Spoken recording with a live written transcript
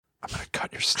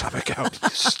cut your stomach out, you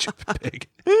stupid pig.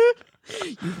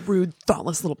 You rude,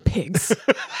 thoughtless little pigs.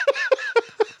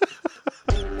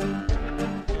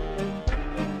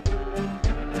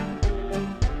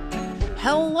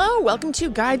 Hello, welcome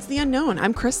to Guides the Unknown.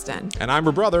 I'm Kristen. And I'm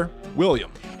her brother,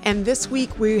 William. And this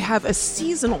week we have a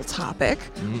seasonal topic.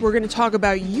 We're going to talk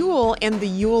about Yule and the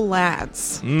Yule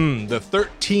Lads. The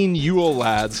 13 Yule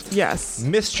Lads. Yes.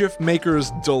 Mischief Makers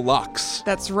Deluxe.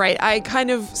 That's right.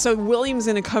 So William's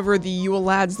going to cover the Yule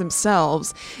Lads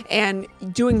themselves. And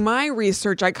doing my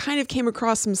research, I kind of came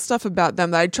across some stuff about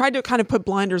them that I tried to kind of put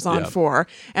blinders on for.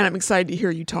 And I'm excited to hear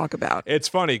you talk about. It's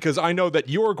funny because I know that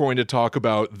you're going to talk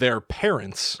about their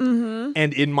parents. And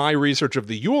in my research of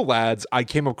the Yule Lads, I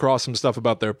came across some stuff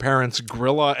about their parents,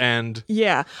 Grilla and...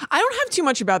 Yeah. I don't have too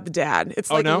much about the dad. It's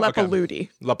like Lepaludi.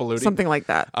 Lepaludi? Something like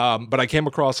that. But I came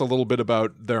across a little bit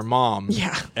about their mom.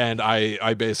 Yeah. And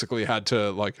I basically had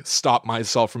to stop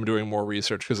myself from doing more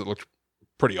research because it looked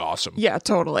pretty awesome. Yeah,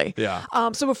 totally. Yeah.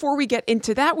 So before we get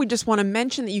into that, we just want to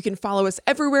mention that you can follow us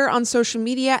everywhere on social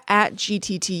media at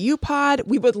GTTUpod.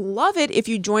 We would love it if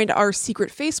you joined our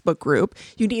secret Facebook group.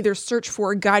 You can either search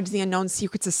for Guide to the Unknown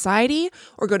Secret Society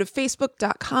or go to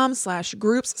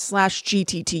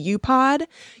facebook.com/groups/GTTUpod.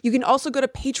 You can also go to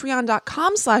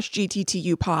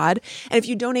patreon.com/GTTUpod. And if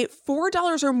you donate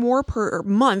 $4 or more per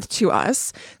month to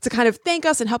us to kind of thank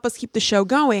us and help us keep the show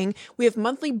going, we have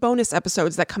monthly bonus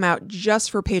episodes that come out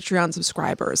just for Patreon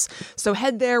subscribers. So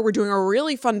head there. We're doing a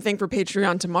really fun thing for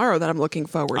Patreon tomorrow that I'm looking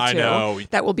forward to. I know.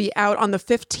 That will be out on the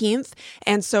 15th.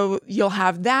 And so you'll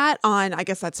have that on, I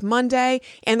guess that's Monday.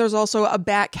 And there's also a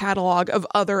back catalog of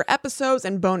other episodes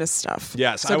and bonus stuff.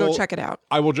 Yes. So go check it out.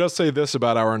 I will just say this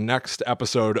about our next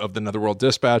episode of the Netherworld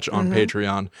Dispatch on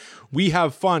Patreon. We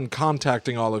have fun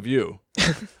contacting all of you.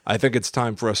 I think it's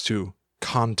time for us to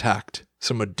contact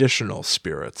some additional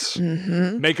spirits.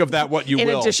 Make of that what you will.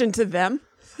 In addition to them?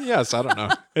 Yes, I don't know.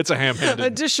 It's a ham-handed.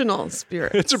 Additional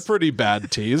spirits. It's a pretty bad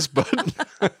tease, but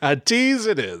a tease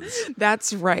it is.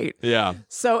 That's right. Yeah.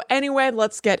 So anyway,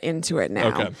 let's get into it now.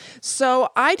 Okay.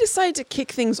 So I decided to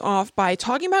kick things off by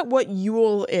talking about what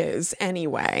Yule is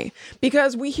anyway,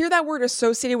 because we hear that word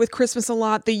associated with Christmas a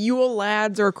lot. The Yule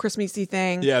Lads are a Christmassy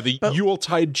thing. Yeah, the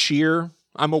Yuletide cheer.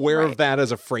 I'm aware of that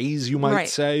as a phrase you might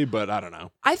say, but I don't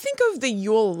know. I think of the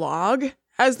Yule log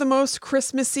as the most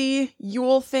Christmassy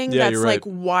Yule thing that's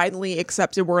widely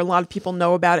accepted, where a lot of people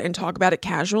know about it and talk about it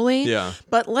casually. Yeah.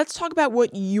 But let's talk about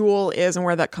what Yule is and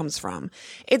where that comes from.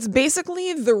 It's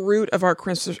basically the root of our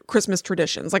Christmas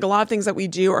traditions. Like a lot of things that we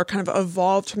do are kind of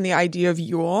evolved from the idea of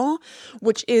Yule,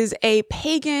 which is a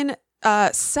pagan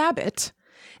Sabbath.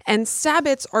 And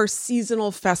Sabbats are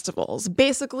seasonal festivals.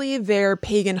 Basically, they're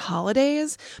pagan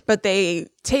holidays, but they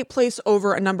take place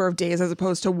over a number of days as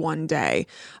opposed to one day,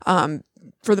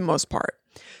 for the most part.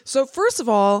 So first of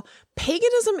all,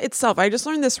 paganism itself, I just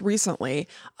learned this recently,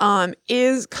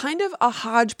 is kind of a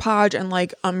hodgepodge and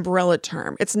umbrella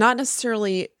term. It's not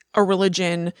necessarily a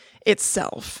religion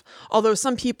itself. Although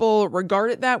some people regard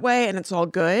it that way and it's all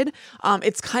good,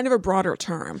 it's kind of a broader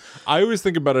term. I always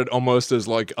think about it almost as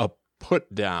like a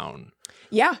put down.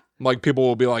 Yeah. Like people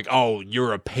will be like, oh,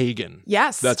 you're a pagan.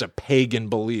 Yes. That's a pagan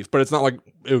belief. But it's not like,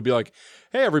 it would be like,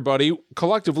 hey, everybody,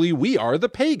 collectively, we are the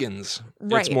pagans.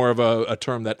 Right. It's more of a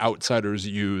term that outsiders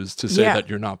use to say that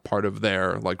you're not part of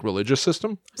their religious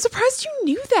system. I'm surprised you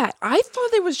knew that. I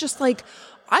thought it was just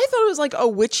I thought it was like a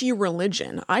witchy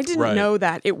religion. I didn't know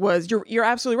that it was, you're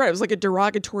absolutely right. It was like a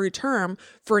derogatory term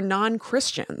for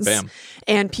non-Christians. Bam.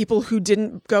 And people who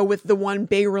didn't go with the one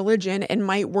big religion and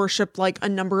might worship a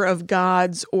number of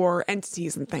gods or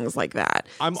entities and things like that.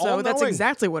 So that's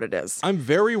exactly what it is. I'm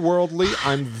very worldly.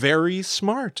 I'm very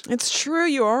smart. It's true.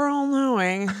 You are all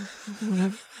knowing.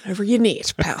 Whatever you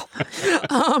need, pal.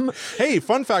 Hey,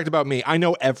 fun fact about me. I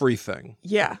know everything.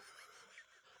 Yeah.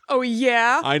 Oh,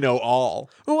 yeah? I know all.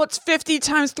 Well, what's 50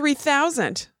 times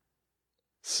 3,000?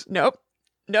 Nope.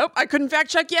 I couldn't fact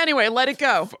check you anyway. Let it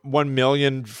go.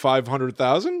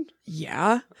 1,500,000?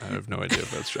 Yeah. I have no idea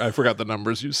if that's true. I forgot the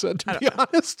numbers you said, to be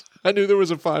honest. I knew there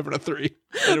was a 5 and a 3.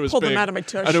 And it was Pulled big. them out of my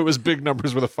tush. I knew it was big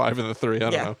numbers with a 5 and a 3. I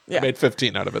don't know. Yeah. I made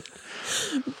 15 out of it.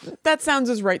 That sounds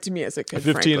as right to me as it could,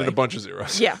 15 frankly. and a bunch of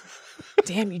zeros. Yeah.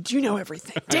 Damn, you do know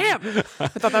everything. Damn. I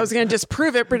thought that was going to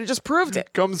disprove it, but it just proved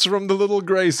it. Comes from the little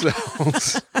gray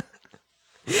cells.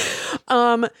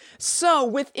 So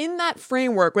within that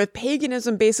framework, with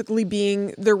paganism basically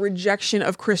being the rejection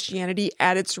of Christianity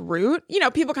at its root,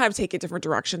 people kind of take it different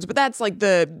directions, but that's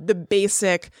the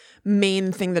basic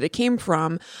main thing that it came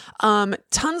from.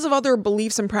 Tons of other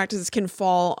beliefs and practices can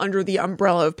fall under the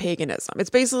umbrella of paganism. It's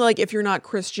basically like if you're not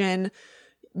Christian,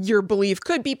 your belief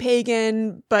could be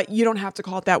pagan, but you don't have to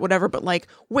call it that, whatever. But like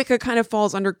Wicca kind of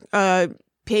falls under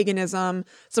paganism.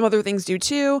 Some other things do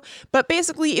too. But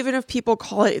basically, even if people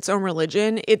call it its own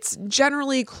religion, it's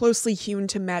generally closely hewn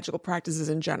to magical practices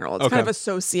in general. It's kind of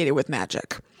associated with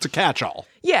magic. It's a catch-all.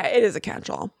 Yeah, it is a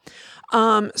catch-all.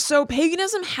 So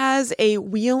paganism has a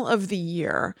wheel of the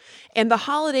year, and the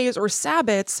holidays or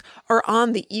Sabbats are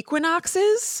on the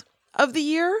equinoxes of the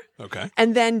year. Okay.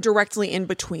 And then directly in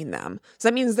between them. So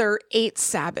that means there are 8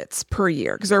 Sabbats per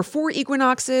year because there are 4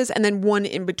 equinoxes and then 1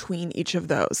 in between each of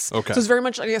those. Okay. So it's very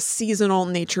much like a seasonal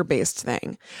nature-based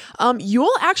thing.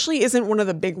 Yule actually isn't one of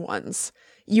the big ones.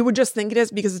 You would just think it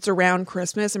is because it's around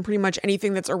Christmas, and pretty much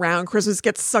anything that's around Christmas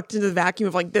gets sucked into the vacuum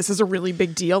of like, this is a really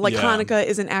big deal. Like Hanukkah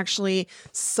isn't actually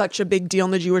such a big deal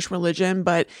in the Jewish religion,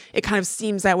 but it kind of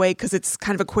seems that way because it's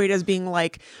kind of equated as being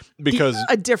like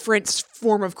a different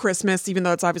form of Christmas, even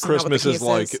though it's obviously Christmas not what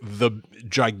the case is like the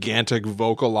gigantic,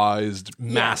 vocalized,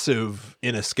 massive,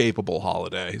 inescapable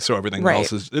holiday. So everything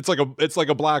else is it's like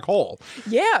a black hole.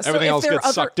 Yeah, so everything else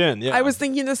gets sucked in. Yeah, I was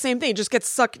thinking the same thing. It just gets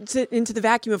sucked into the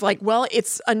vacuum of like, well,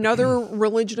 it's another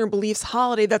religion or beliefs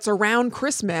holiday that's around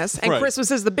Christmas, and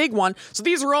Christmas is the big one. So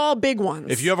these are all big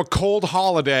ones. If you have a cold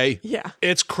holiday,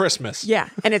 it's Christmas. Yeah,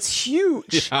 and it's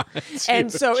huge.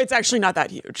 And so it's actually not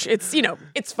that huge. It's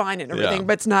it's fine and everything,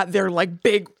 but it's not their like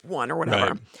big one or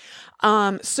whatever.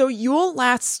 Right. So Yule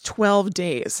lasts 12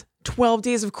 days. 12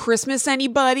 days of Christmas,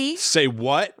 anybody? Say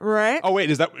what? Right. Oh,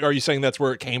 wait, are you saying that's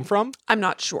where it came from? I'm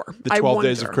not sure. The 12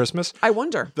 days of Christmas? I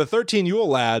wonder. The 13 Yule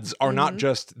Lads are not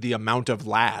just the amount of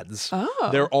lads. Oh.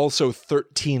 They're also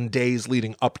 13 days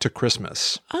leading up to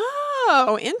Christmas.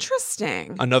 Oh,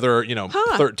 interesting. Another,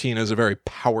 13 is a very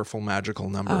powerful magical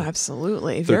number. Oh,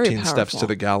 absolutely. 13 very steps to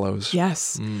the gallows.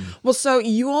 Yes. Well, so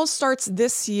Yule starts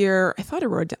this year. I thought I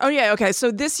wrote down. Oh, yeah. Okay.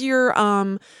 So this year,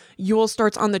 Yule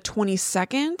starts on the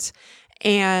 22nd.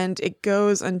 And it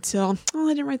goes until, I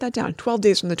didn't write that down, 12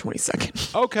 days from the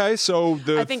 22nd. Okay, so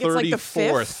I think 34th. It's like the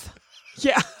 5th.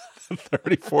 Yeah.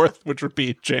 34th, which would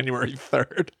be January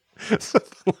 3rd.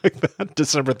 Something like that.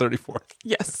 December 34th.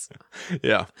 Yes.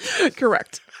 Yeah.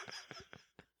 Correct.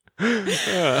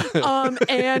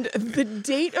 And the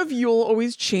date of Yule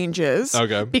always changes.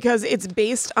 Okay. Because it's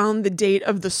based on the date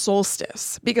of the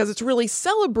solstice. Because it's really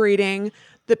celebrating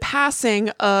the passing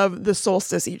of the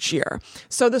solstice each year.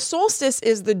 So the solstice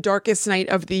is the darkest night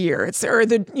of the year. It's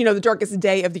the darkest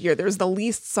day of the year. There's the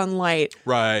least sunlight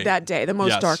that day, the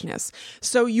most darkness.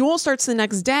 So Yule starts the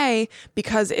next day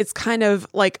because it's kind of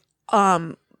like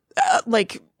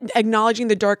acknowledging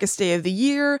the darkest day of the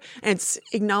year, and it's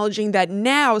acknowledging that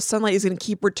now sunlight is going to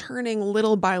keep returning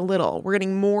little by little. We're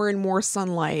getting more and more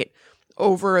sunlight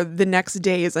over the next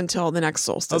days until the next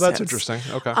solstice. Oh, that's hits. Interesting.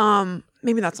 Okay.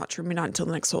 Maybe that's not true. Maybe not until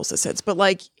the next solstice hits, but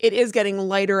like it is getting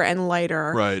lighter and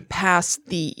lighter past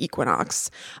the equinox.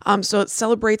 So it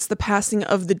celebrates the passing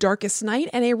of the darkest night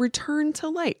and a return to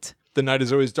light. The night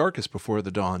is always darkest before the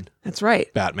dawn. That's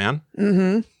right. Batman.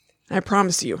 Mm-hmm. I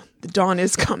promise you, the dawn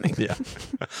is coming. Yeah.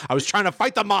 I was trying to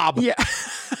fight the mob. Yeah.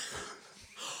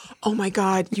 Oh my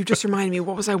God, you just reminded me.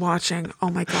 What was I watching? Oh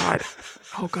my God.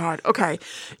 Oh God. Okay.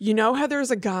 You know how there's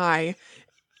a guy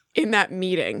in that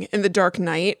meeting in the Dark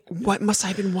Knight? What must I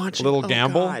have been watching? Little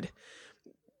Gamble? God.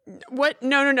 What?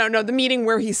 No. The meeting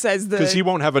where he says because he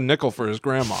won't have a nickel for his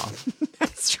grandma.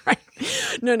 That's right.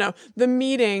 No. The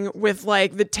meeting with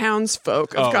like the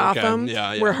townsfolk of Gotham,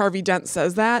 where Harvey Dent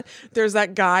says that. There's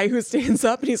that guy who stands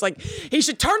up and he's like, he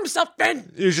should turn himself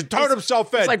in. He should turn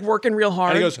himself in. He's like working real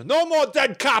hard. And he goes, no more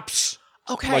dead cops.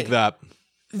 Okay. Like that.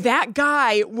 That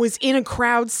guy was in a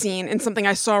crowd scene in something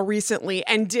I saw recently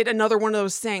and did another one of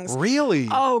those things. Really?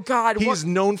 Oh, God. He's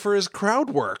known for his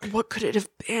crowd work. What could it have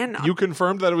been? You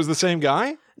confirmed that it was the same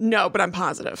guy? No, but I'm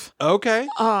positive. Okay.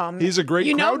 He's a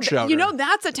great crowd shouter.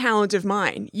 That's a talent of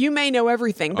mine. You may know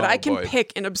everything, but I can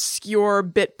pick an obscure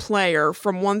bit player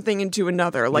from one thing into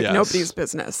another like nobody's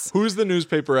business. Who's the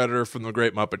newspaper editor from The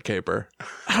Great Muppet Caper?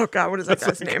 Oh, God, what is that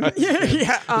guy's name?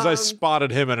 Yeah. Because I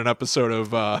spotted him in an episode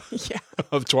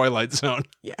of Twilight Zone.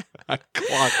 Yeah. I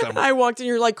clocked him. I walked in,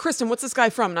 you're like, Kristen, what's this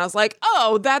guy from? And I was like,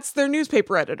 oh, that's their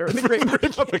newspaper editor, The Great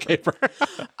Muppet Caper.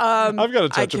 I've got a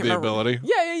touch of the ability.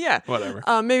 Yeah. Whatever.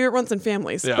 Maybe it runs in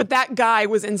families. Yeah. But that guy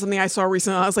was in something I saw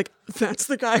recently. I was like, that's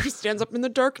the guy who stands up in the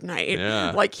Dark Knight.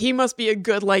 Yeah. Like, he must be a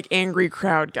good, like, angry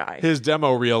crowd guy. His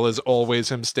demo reel is always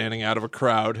him standing out of a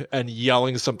crowd and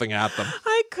yelling something at them.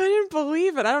 I couldn't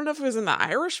believe it. I don't know if it was in The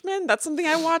Irishman. That's something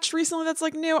I watched recently that's,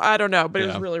 like, new. I don't know. But it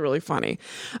was really, really funny.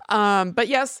 But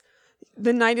yes,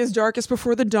 The night is darkest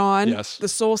before the dawn. Yes. The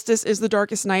solstice is the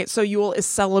darkest night. So Yule is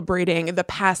celebrating the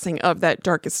passing of that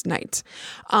darkest night.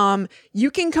 You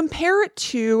can compare it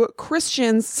to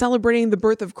Christians celebrating the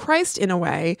birth of Christ in a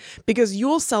way, because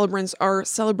Yule celebrants are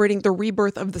celebrating the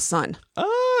rebirth of the sun.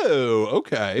 Oh,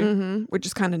 okay. Which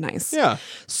is kind of nice. Yeah.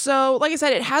 So, like I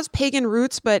said, it has pagan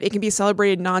roots, but it can be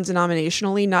celebrated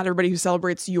non-denominationally. Not everybody who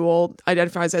celebrates Yule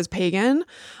identifies as pagan.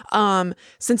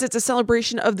 Since it's a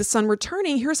celebration of the sun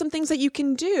returning, here are some things that you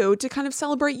can do to kind of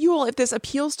celebrate Yule if this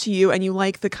appeals to you and you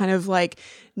like the kind of like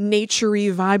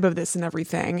naturey vibe of this and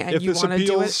everything, and you want to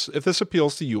do it. If this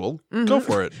appeals to Yule, go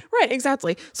for it. Right,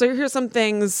 exactly. So here's some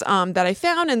things that I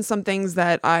found and some things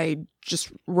that I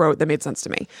just wrote that made sense to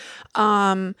me.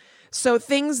 So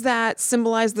things that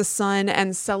symbolize the sun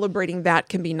and celebrating that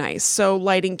can be nice. So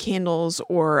lighting candles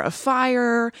or a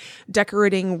fire,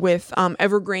 decorating with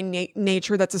evergreen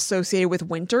nature that's associated with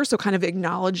winter. So kind of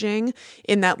acknowledging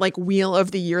in that like wheel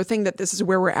of the year thing that this is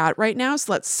where we're at right now.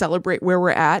 So let's celebrate where we're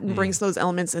at and brings those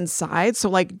elements inside. So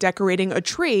like decorating a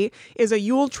tree is a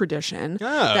Yule tradition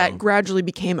that gradually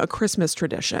became a Christmas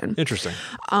tradition. Interesting.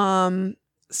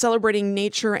 Celebrating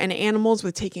nature and animals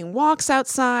with taking walks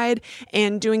outside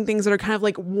and doing things that are kind of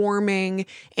like warming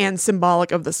and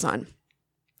symbolic of the sun.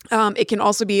 It can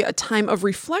also be a time of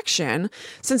reflection.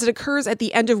 Since it occurs at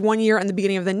the end of one year and the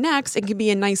beginning of the next, it can be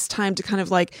a nice time to kind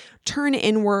of like turn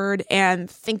inward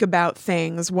and think about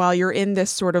things while you're in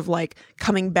this sort of like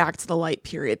coming back to the light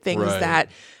period. Things that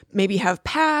maybe have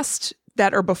passed,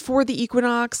 that are before the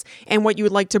equinox, and what you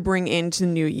would like to bring into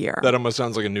the new year. That almost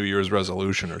sounds like a New Year's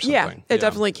resolution or something. Yeah, it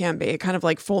definitely can be. It kind of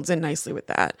like folds in nicely with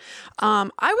that. I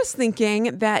was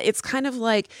thinking that it's kind of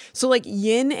like, so like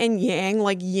yin and yang,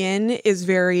 like yin is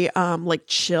very like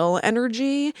chill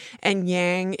energy and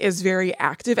yang is very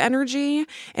active energy.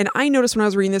 And I noticed when I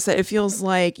was reading this that it feels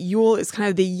like Yule is kind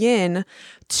of the yin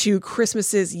to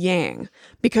Christmas's yang,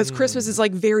 because Christmas is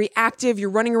like very active. You're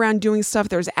running around doing stuff.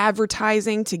 There's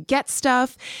advertising to get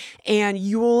stuff. And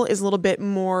Yule is a little bit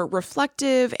more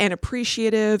reflective and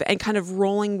appreciative and kind of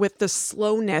rolling with the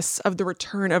slowness of the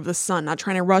return of the sun, not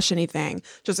trying to rush anything,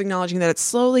 just acknowledging that it's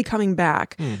slowly coming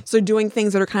back. So doing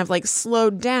things that are kind of like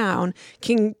slowed down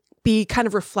can be kind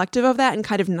of reflective of that and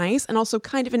kind of nice, and also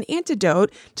kind of an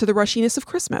antidote to the rushiness of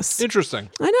Christmas. Interesting.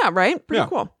 I know, right? Pretty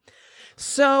cool.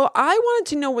 So I wanted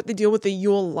to know what the deal with the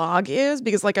Yule log is,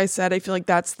 because like I said, I feel like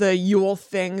that's the Yule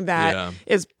thing that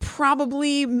is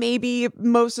probably maybe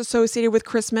most associated with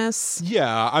Christmas.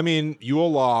 Yeah, I mean,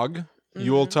 Yule log,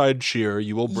 Yuletide cheer,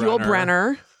 Yule Brenner. Yule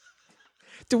Brenner.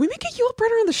 Did we make a Yule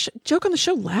Brenner on the joke on the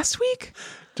show last week?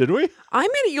 Did we? I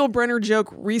made a Yule Brenner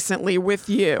joke recently with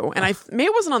you, and maybe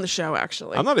it wasn't on the show,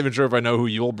 actually. I'm not even sure if I know who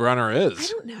Yule Brenner is.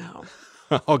 I don't know.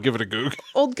 I'll give it a goog.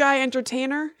 Old guy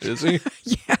entertainer? Is he?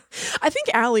 Yeah. I think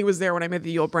Allie was there when I made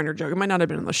the Yule Brenner joke. It might not have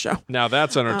been on the show. Now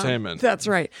that's entertainment. That's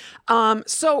right.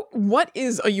 So what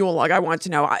is a Yule log? I want to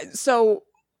know. So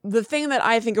the thing that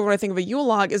I think of when I think of a Yule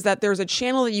log is that there's a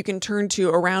channel that you can turn to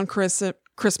around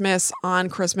Christmas, on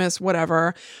Christmas,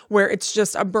 whatever, where it's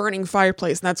just a burning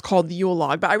fireplace, and that's called the Yule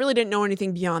log. But I really didn't know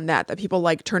anything beyond that people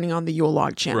like turning on the Yule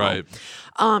log channel.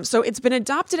 Right. So it's been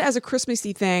adopted as a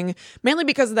Christmassy thing, mainly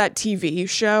because of that TV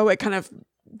show. It kind of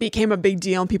became a big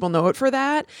deal and people know it for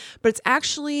that, but it's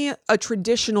actually a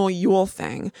traditional Yule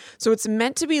thing. So it's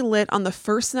meant to be lit on the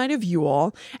first night of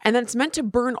Yule, and then it's meant to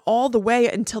burn all the way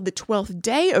until the 12th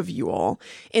day of Yule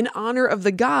in honor of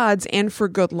the gods and for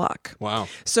good luck. Wow.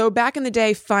 So back in the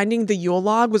day, finding the Yule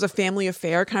log was a family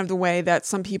affair, kind of the way that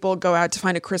some people go out to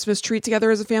find a Christmas tree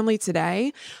together as a family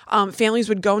today. Families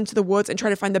would go into the woods and try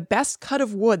to find the best cut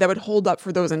of wood that would hold up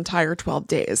for those entire 12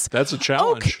 days. That's a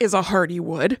challenge. Oak is a hardy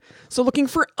wood, so looking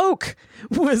for oak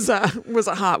was a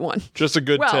hot one. Just a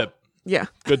good tip. Yeah.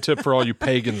 Good tip for all you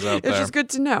pagans out there. It's just good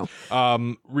to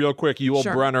know. Real quick, Yule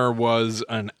Brenner was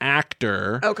an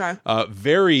actor. Okay.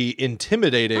 Very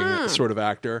intimidating sort of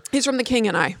actor. He's from The King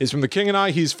and I. He's from The King and I.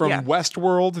 He's from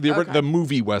Westworld, the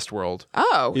movie Westworld.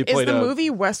 Oh, is the movie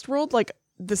Westworld like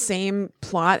the same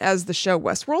plot as the show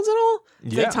Westworld at all?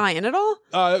 Do they tie in at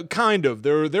all? Kind of.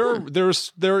 There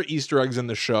are Easter eggs in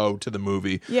the show to the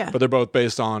movie. Yeah. But they're both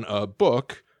based on a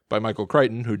book by Michael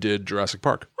Crichton, who did Jurassic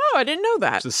Park. Oh, I didn't know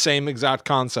that. It's the same exact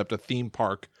concept, a theme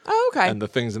park. Oh, okay. And the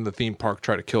things in the theme park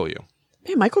try to kill you.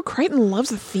 Man, Michael Crichton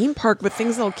loves a theme park with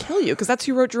things that'll kill you, because that's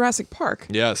who wrote Jurassic Park.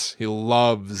 Yes, he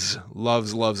loves a theme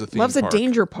park. Loves a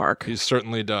danger park. He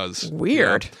certainly does.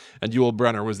 Weird. Yeah. And Yule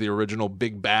Brenner was the original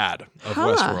big bad of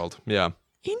Westworld. Yeah.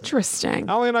 Interesting.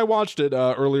 Allie and I watched it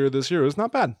earlier this year. It was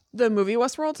not bad. The movie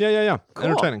Westworld? Yeah. Cool.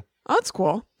 Entertaining. Oh, that's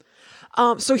cool.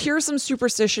 So here are some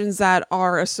superstitions that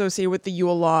are associated with the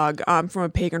Yule log from a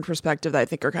pagan perspective that I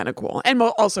think are kind of cool. And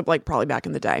also like probably back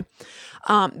in the day.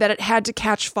 That it had to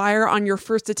catch fire on your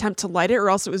first attempt to light it or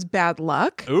else it was bad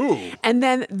luck. Ooh. And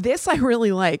then this I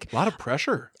really like. A lot of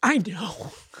pressure. I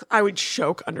know. I would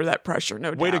choke under that pressure,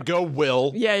 no doubt. Way to go,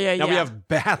 Will. Yeah. Now we have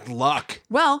bad luck.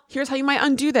 Well, here's how you might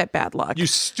undo that bad luck. You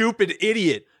stupid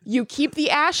idiot. You keep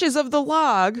the ashes of the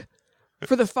log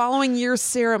for the following year's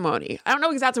ceremony. I don't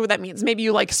know exactly what that means. Maybe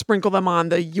you like sprinkle them on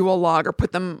the Yule log or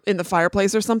put them in the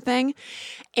fireplace or something.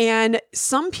 And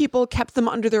some people kept them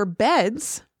under their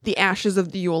beds, the ashes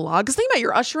of the Yule log. Because think about it,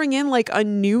 you're ushering in like a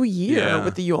new year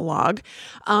with the Yule log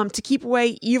to keep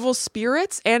away evil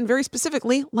spirits and very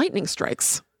specifically lightning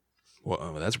strikes.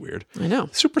 Well, that's weird. I know.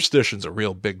 Superstition's a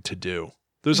real big to-do.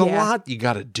 There's a lot you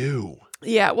got to do.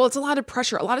 Yeah, well, it's a lot of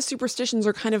pressure. A lot of superstitions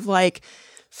are kind of like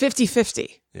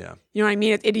 50-50. Yeah. You know what I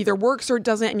mean? It either works or it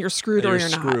doesn't, and you're screwed or you're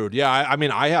not. Screwed. Yeah, I mean,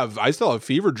 I still have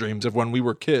fever dreams of when we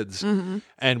were kids,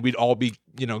 and we'd all be,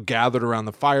 gathered around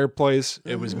the fireplace.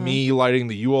 It was me lighting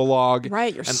the Yule log.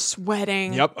 Right, you're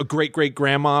sweating. Yep, a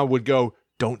great-great-grandma would go,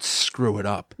 "Don't screw it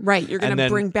up." Right, you're going to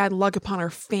bring bad luck upon our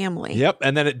family. Yep,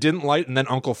 and then it didn't light, and then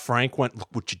Uncle Frank went, "Look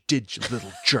what you did, you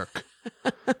little jerk."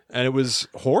 And it was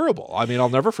horrible. I mean, I'll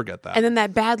never forget that. And then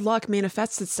that bad luck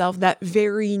manifests itself that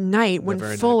very night when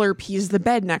Fuller pees the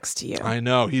bed next to you. I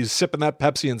know. He's sipping that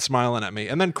Pepsi and smiling at me.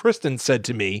 And then Kristen said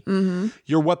to me,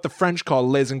 "You're what the French call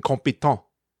les incompetents."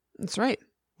 That's right.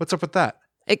 What's up with that?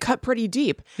 It cut pretty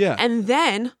deep. Yeah. And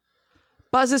then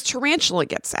Buzz's tarantula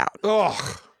gets out.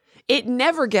 Ugh. It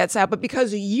never gets out, but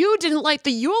because you didn't light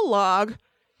the Yule log,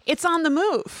 it's on the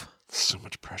move. So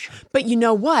much pressure. But you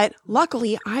know what?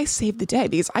 Luckily, I saved the day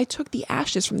because I took the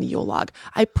ashes from the Yule log.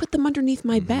 I put them underneath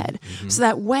my bed so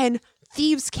that when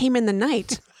thieves came in the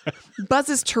night,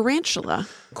 Buzz's tarantula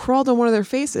crawled on one of their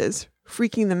faces,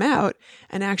 freaking them out.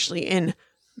 And actually, in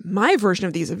my version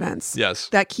of these events,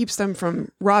 that keeps them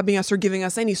from robbing us or giving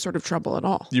us any sort of trouble at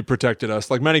all. You protected us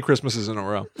like many Christmases in a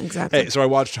row. Exactly. Hey, so I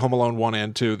watched Home Alone 1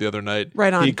 and 2 the other night.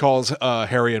 Right on. He calls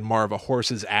Harry and Marv a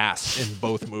horse's ass in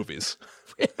both movies.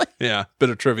 Really? Yeah, bit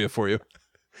of trivia for you.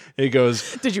 He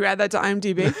goes, "Did you add that to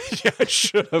IMDb?" Yeah, I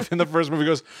should have. In the first movie, he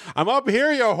goes, "I'm up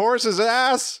here, you horse's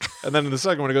ass." And then in the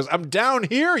second one, he goes, "I'm down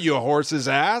here, you horse's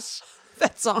ass."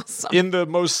 That's awesome. In the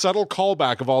most subtle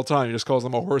callback of all time, he just calls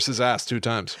them a horse's ass 2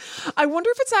 times. I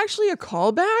wonder if it's actually a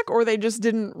callback or they just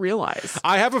didn't realize.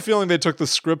 I have a feeling they took the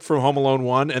script from Home Alone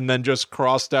 1 and then just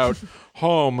crossed out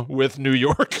home with New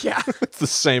York. Yeah. It's the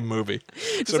same movie.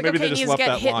 So maybe they just left that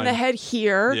line. He needs to get hit in the head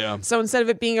here. Yeah. So instead of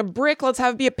it being a brick, let's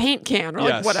have it be a paint can or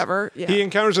like whatever. Yeah. He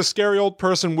encounters a scary old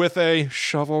person with a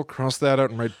shovel, cross that out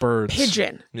and write birds.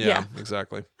 Pigeon. Yeah,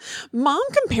 exactly. Mom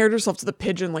compared herself to the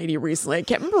pigeon lady recently. I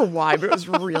can't remember why, but it was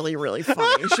really, really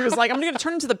funny. She was like, "I'm going to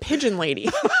turn into the pigeon lady."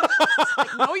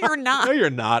 Like, no, you're not. No, you're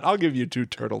not. I'll give you 2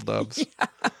 turtle doves. Yeah.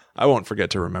 I won't forget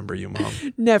to remember you, Mom.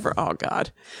 Never. Oh,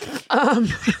 God.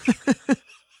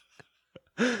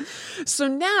 So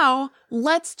now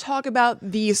let's talk about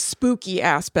the spooky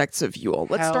aspects of Yule.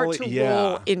 Let's start to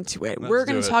roll into it. We're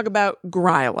going to talk about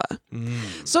Gryla.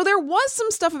 So there was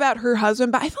some stuff about her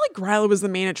husband, but I feel like Gryla was the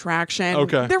main attraction.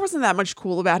 Okay. There wasn't that much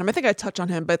cool about him. I think I touched on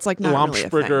him, but it's like not really a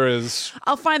thing. is...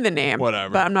 I'll find the name.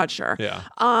 Whatever. But I'm not sure. Yeah.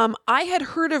 I had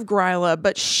heard of Gryla,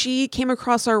 but she came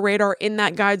across our radar in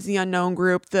that Guides the Unknown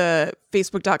group, the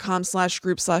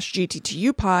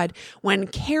facebook.com/group/GT2U pod, when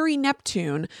Carrie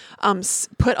Neptune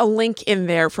put a link in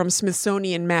there from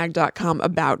SmithsonianMag.com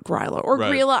about Gryla. Or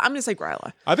Grilla. I'm going to say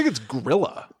Gryla. I think it's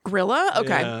Grilla. Grilla?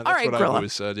 Okay. Yeah, all right, Grilla. I've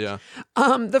always said, yeah.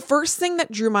 The first thing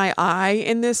that drew my eye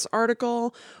in this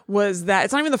article was that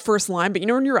it's not even the first line, but you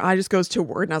know when your eye just goes to a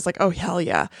word, and I was like, oh, hell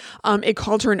yeah. It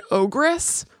called her an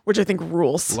ogress, which I think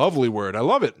rules. Lovely word. I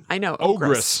love it. I know.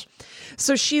 Ogress.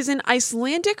 So she's an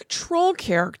Icelandic troll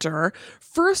character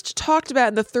first talked about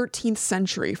in the 13th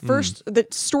century. First, the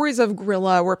stories of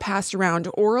Grilla were passed around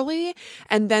orally,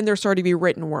 and then there started to be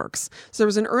written works. So there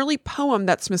was an early poem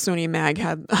that Smithsonian Mag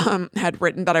had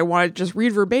written that I wanted to just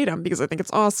read verbatim because I think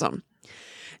it's awesome.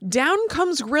 Down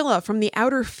comes Grilla from the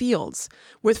outer fields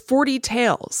with 40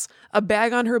 tails, a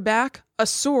bag on her back, a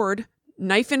sword,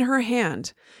 knife in her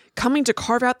hand, coming to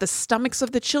carve out the stomachs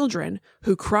of the children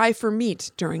who cry for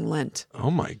meat during Lent. Oh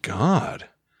my God.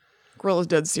 Grilla's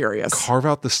dead serious. Carve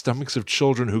out the stomachs of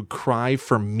children who cry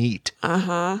for meat.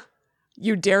 Uh-huh.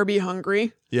 You dare be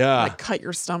hungry? Yeah. Like cut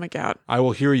your stomach out. I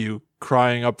will hear you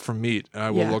crying up for meat. And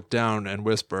I will look down and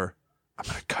whisper, "I'm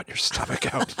going to cut your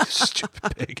stomach out, you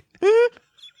stupid pig."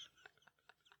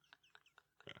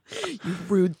 You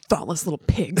rude, thoughtless little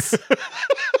pigs.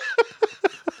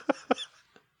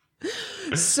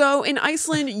 So in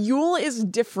Iceland, Yule is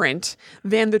different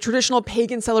than the traditional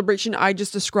pagan celebration I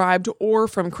just described or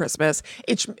from Christmas.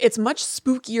 It's much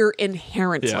spookier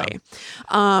inherently.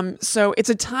 So it's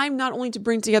a time not only to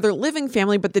bring together living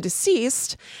family, but the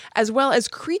deceased, as well as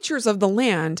creatures of the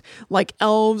land like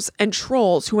elves and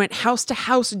trolls who went house to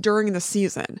house during the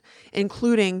season,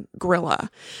 including Grilla.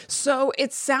 So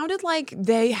it sounded like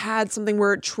they had something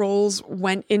where trolls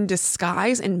went in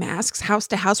disguise in masks house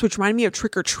to house, which reminded me of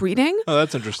trick-or-treating. Oh,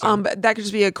 that's interesting. But that could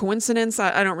just be a coincidence.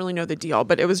 I don't really know the deal,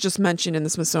 but it was just mentioned in the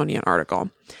Smithsonian article.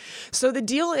 So the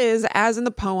deal is, as in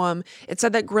the poem, it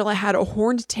said that Grilla had a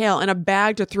horned tail and a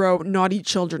bag to throw naughty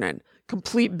children in.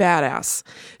 Complete badass.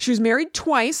 She was married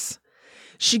twice.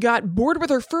 She got bored with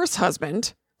her first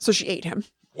husband, so she ate him.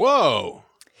 Whoa.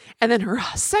 And then her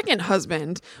second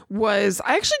husband was,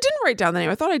 I actually didn't write down the name.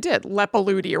 I thought I did.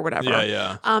 Lepaludi or whatever.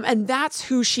 Yeah. And that's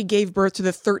who she gave birth to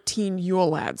the 13 Yule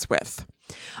Lads with.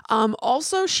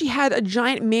 Also, she had a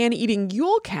giant man-eating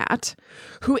Yule cat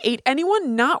who ate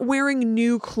anyone not wearing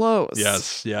new clothes.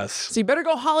 Yes. So you better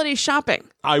go holiday shopping.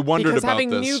 I wondered because about having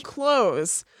this. new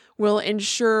clothes will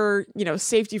ensure,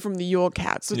 safety from the Yule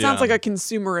cat. So it sounds like a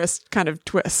consumerist kind of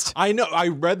twist. I know. I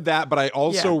read that, but I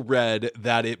also read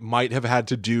that it might have had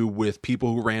to do with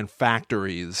people who ran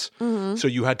factories. Mm-hmm. So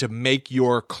you had to make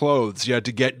your clothes. You had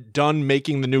to get done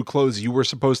making the new clothes you were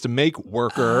supposed to make,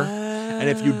 worker. And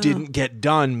if you didn't get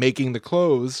done making the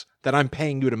clothes that I'm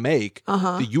paying you to make,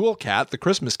 the Yule cat, the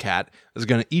Christmas cat, is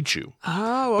going to eat you.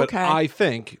 Oh, okay. But I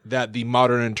think that the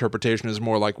modern interpretation is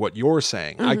more like what you're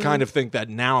saying. I kind of think that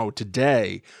now,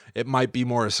 today, it might be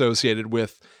more associated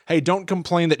with, hey, don't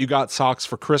complain that you got socks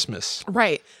for Christmas.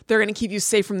 Right. They're going to keep you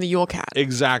safe from the Yule cat.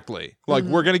 Exactly. Like,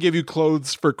 we're going to give you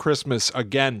clothes for Christmas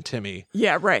again, Timmy.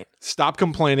 Yeah, right. Stop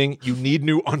complaining. You need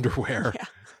new underwear. Yeah.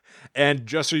 And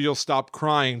just so you'll stop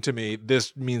crying to me,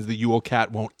 this means the Yule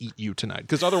cat won't eat you tonight.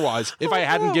 Because otherwise, if I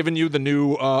hadn't given you the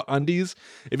new undies,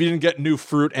 if you didn't get new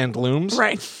fruit and looms,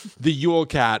 the Yule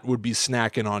cat would be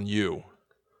snacking on you.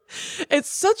 It's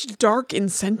such dark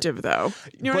incentive, though.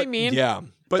 You know what I mean? Yeah.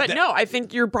 But no, I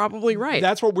think you're probably right.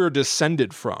 That's what we're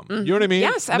descended from. You know what I mean?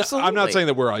 Yes, absolutely. I'm not saying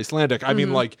that we're Icelandic. I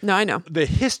mean, like, no, I know. The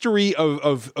history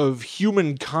of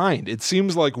humankind, it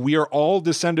seems like we are all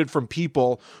descended from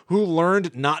people who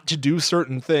learned not to do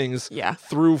certain things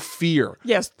through fear.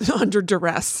 Yes, under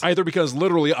duress. Either because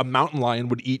literally a mountain lion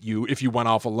would eat you if you went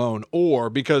off alone, or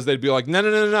because they'd be like,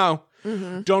 no.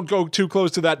 Don't go too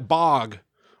close to that bog,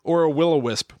 or a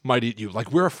will-o-wisp might eat you.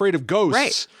 Like, we're afraid of ghosts.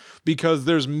 Right. Because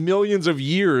there's millions of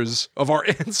years of our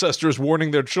ancestors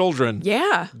warning their children.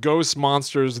 Yeah. Ghosts,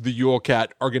 monsters, the Yule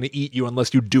cat are going to eat you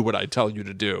unless you do what I tell you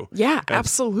to do. Yeah,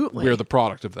 absolutely. We're the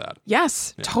product of that.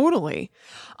 Yes, totally.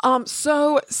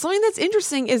 So something that's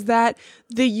interesting is that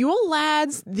the Yule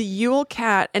Lads, the Yule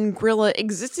Cat, and Grilla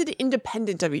existed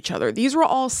independent of each other. These were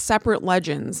all separate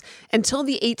legends until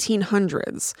the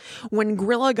 1800s, when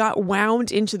Grilla got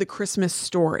wound into the Christmas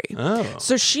story. Oh.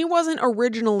 So she wasn't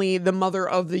originally the mother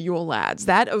of the Yule Lads.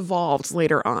 That evolved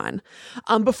later on.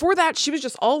 Before that, she was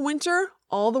just all winter,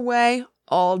 all the way,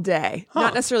 all day.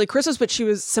 Not necessarily Christmas, but she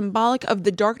was symbolic of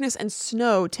the darkness and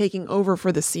snow taking over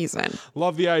for the season.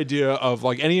 Love the idea of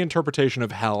like any interpretation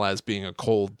of hell as being a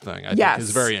cold thing. I think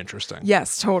is very interesting.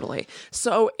 Yes, totally.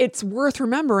 So it's worth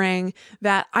remembering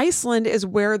that Iceland is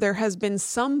where there has been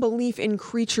some belief in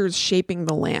creatures shaping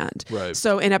the land. Right.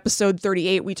 So in episode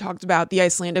 38, we talked about the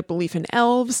Icelandic belief in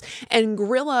elves, and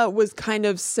Grilla was kind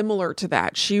of similar to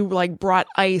that. She like brought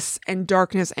ice and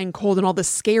darkness and cold and all the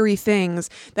scary things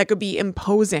that could be imposing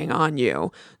on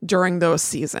you during those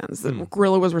seasons. The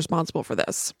Grilla was responsible for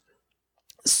this.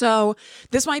 So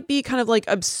this might be kind of like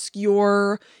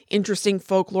obscure, interesting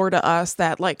folklore to us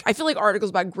that like, I feel like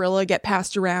articles about Grilla get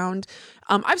passed around.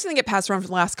 I've seen them get passed around for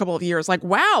the last couple of years. Like,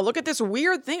 wow, look at this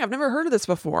weird thing. I've never heard of this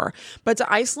before. But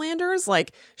to Icelanders,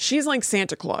 like, she's like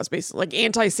Santa Claus, basically, like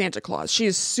anti-Santa Claus. She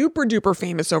is super duper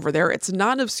famous over there. It's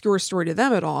not an obscure story to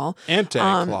them at all.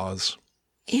 Anti-Claus.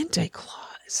 Anti-Claus.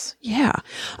 Yeah.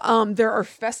 There are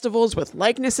festivals with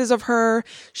likenesses of her.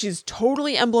 She's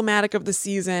totally emblematic of the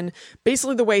season,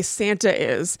 basically the way Santa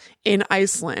is in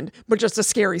Iceland, but just a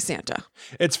scary Santa.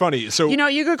 It's funny. So,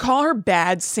 you could call her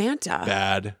Bad Santa.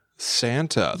 Bad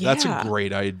Santa. Yeah. That's a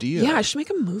great idea. Yeah, I should make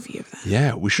a movie of that.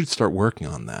 Yeah, we should start working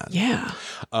on that. Yeah.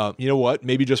 You know what?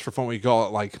 Maybe just for fun, we call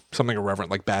it like something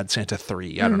irreverent, like Bad Santa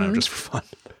 3. I don't know, just for fun.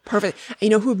 Perfect. You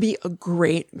know who would be a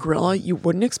great Grilla? You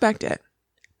wouldn't expect it.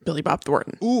 Billy Bob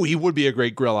Thornton. Ooh, he would be a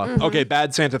great Grilla. Okay,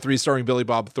 Bad Santa 3 starring Billy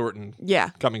Bob Thornton. Yeah.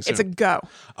 Coming soon. It's a go.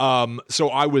 So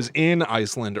I was in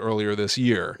Iceland earlier this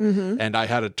year, and I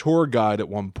had a tour guide at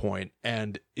one point,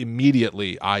 and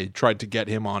immediately I tried to get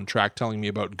him on track telling me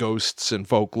about ghosts and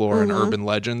folklore and urban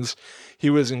legends. He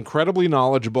was incredibly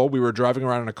knowledgeable. We were driving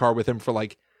around in a car with him for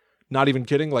like, not even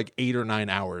kidding, like 8 or 9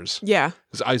 hours. Yeah.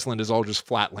 Because Iceland is all just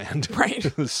flat land.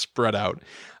 Right. Spread out.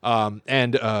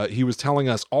 And he was telling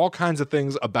us all kinds of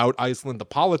things about Iceland, the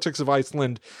politics of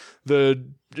Iceland, the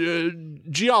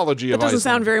geology of Iceland. It doesn't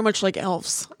sound very much like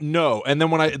elves. No. And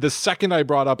then the second I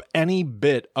brought up any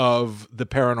bit of the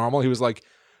paranormal, he was like,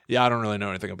 yeah, I don't really know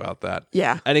anything about that.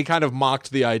 Yeah. And he kind of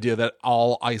mocked the idea that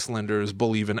all Icelanders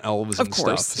believe in elves and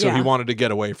stuff. So he wanted to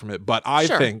get away from it. But I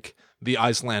think the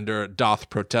Icelander doth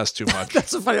protest too much.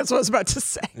 That's so funny. That's what I was about to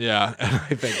say. Yeah. And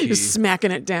I think he's smacking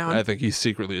it down. I think he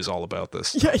secretly is all about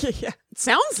this. Yeah. It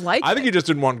sounds like I think he just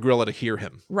didn't want Grilla to hear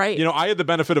him. Right. You know, I had the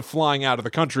benefit of flying out of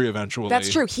the country eventually.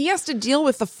 That's true. He has to deal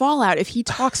with the fallout if he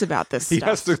talks about this He stuff.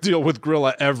 has to deal with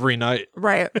Grilla every night.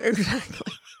 Right.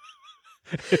 Exactly.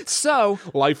 So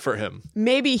life for him.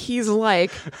 Maybe he's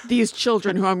like these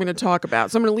children who I'm going to talk about.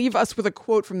 So I'm going to leave us with a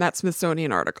quote from that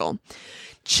Smithsonian article.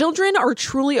 Children are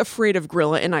truly afraid of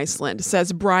Grilla in Iceland,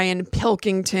 says Brian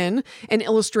Pilkington, an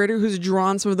illustrator who's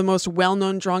drawn some of the most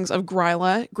well-known drawings of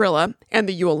Grilla and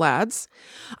the Yule Lads.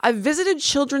 I've visited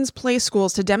children's play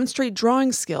schools to demonstrate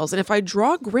drawing skills, and if I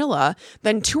draw Grilla,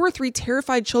 then 2 or 3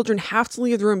 terrified children have to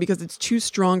leave the room because it's too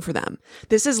strong for them.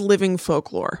 This is living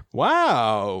folklore.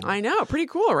 Wow. I know. Pretty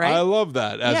cool, right? I love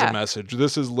that as a message.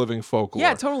 This is living folklore.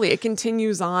 Yeah, totally. It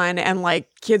continues on, and like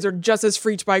kids are just as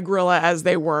freaked by Grilla as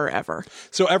they were ever.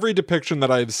 So every depiction that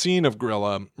I've seen of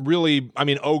Grilla, really, I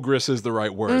mean, ogress is the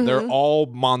right word. They're all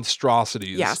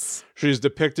monstrosities. Yes. She's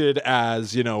depicted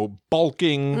as, you know,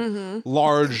 bulking,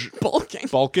 large. Bulking?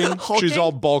 Bulking? She's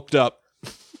all bulked up.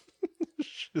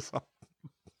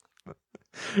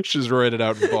 She's rated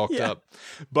out and bulked up.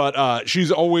 But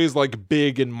she's always like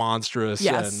big and monstrous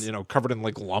and, you know, covered in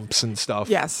like lumps and stuff.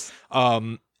 Yes.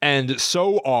 And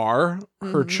so are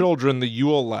her children, the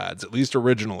Yule Lads, at least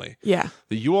originally. Yeah.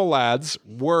 The Yule Lads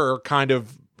were kind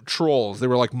of trolls. They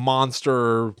were like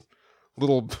monster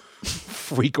little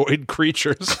freakoid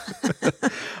creatures.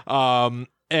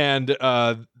 And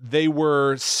they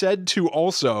were said to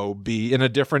also be, in a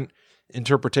different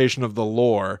interpretation of the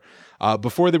lore,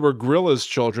 before they were Grilla's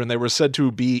children, they were said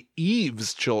to be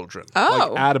Eve's children.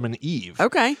 Like Adam and Eve.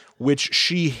 Okay. Which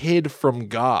she hid from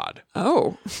God.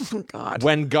 Oh, God.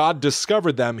 When God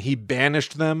discovered them, he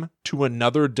banished them to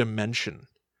another dimension.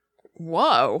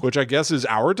 Whoa. Which I guess is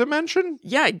our dimension?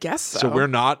 Yeah, I guess so. So we're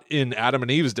not in Adam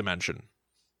and Eve's dimension.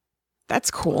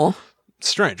 That's cool.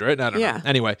 Strange, right? I don't know.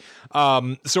 Anyway,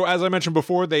 so as I mentioned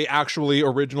before, they actually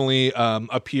originally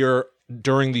appear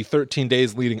during the 13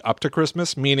 days leading up to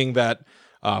Christmas, meaning that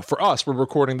for us, we're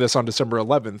recording this on December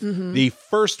 11th. The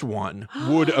first one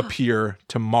would appear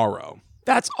tomorrow.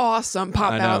 That's awesome.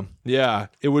 Pop out. Yeah.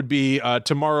 It would be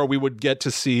tomorrow we would get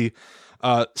to see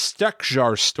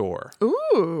Stekjar Store.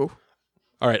 Ooh.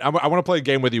 All right. I want to play a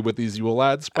game with you with these Yule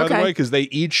Lads, by the way, because they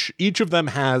each of them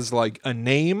has like a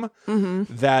name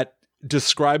that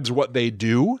describes what they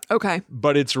do. Okay.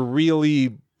 But it's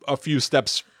really a few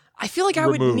steps I feel like I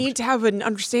would need to have an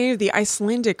understanding of the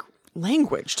Icelandic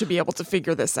language to be able to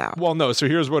figure this out. Well, no. So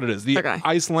here's what it is. The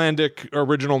Icelandic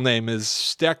original name is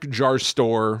Stekjar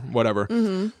Store, whatever.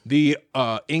 The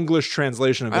English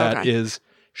translation of that is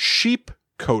sheep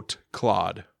coat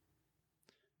clod.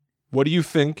 What do you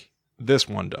think this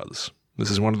one does?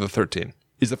 This is one of the 13.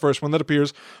 He's the first one that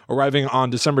appears, arriving on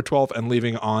December 12th and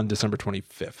leaving on December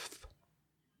 25th.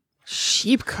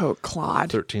 Sheepcoat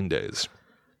clod. 13 days.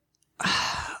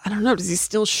 I don't know. Does he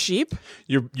steal sheep?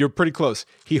 You're pretty close.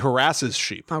 He harasses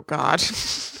sheep. Oh, God.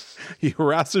 He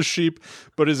harasses sheep,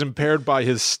 but is impaired by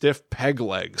his stiff peg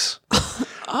legs.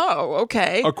 Oh,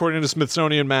 okay. According to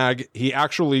Smithsonian Mag, he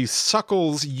actually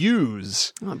suckles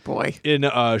ewes. Oh, boy. In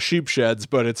sheep sheds,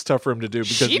 but it's tough for him to do.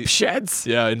 Because sheep sheds?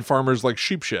 Yeah, in farmers like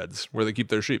sheep sheds, where they keep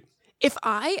their sheep. If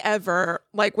I ever,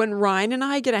 like when Ryan and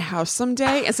I get a house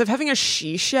someday, instead of having a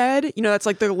she shed, you know, that's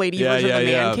like the lady version of the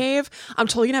man cave, I'm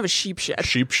totally going to have a sheep shed.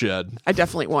 Sheep shed. I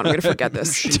definitely want. I'm going to forget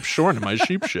this. Sheep shorn in my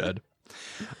sheep shed.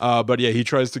 But yeah, he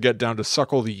tries to get down to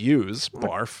suckle the ewes.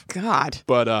 Barf. God.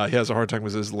 But he has a hard time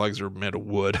because his legs are made of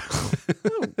wood.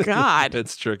 Oh, God.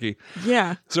 It's tricky.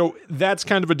 Yeah. So that's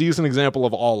kind of a decent example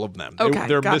of all of them.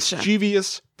 They're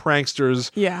mischievous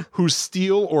pranksters who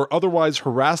steal or otherwise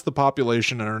harass the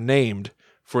population and are named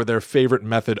for their favorite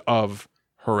method of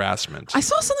harassment. I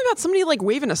saw something about somebody like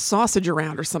waving a sausage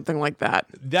around or something like that.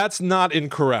 That's not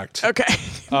incorrect. Okay.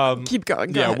 Keep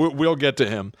going. Go ahead. We'll get to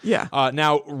him. Yeah.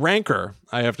 Now, Ranker,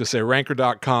 I have to say,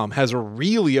 Ranker.com has a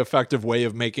really effective way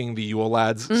of making the Yule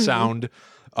Lads sound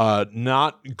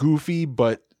not goofy,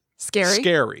 but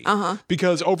scary.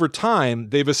 Because over time,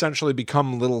 they've essentially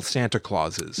become little Santa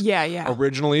Clauses. Yeah.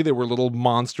 Originally, they were little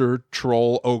monster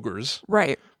troll ogres.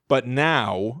 Right. But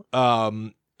now,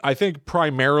 I think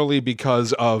primarily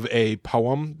because of a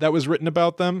poem that was written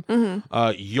about them,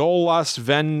 Jolas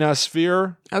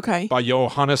Vennesfear Okay. by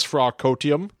Johannes Fra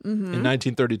Cotium in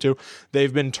 1932,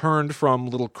 they've been turned from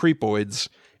little creepoids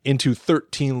into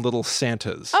 13 little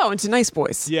Santas. Oh, into nice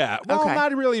boys. Yeah, well, Okay.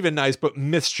 not really even nice, but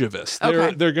mischievous.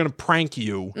 Okay. They're going to prank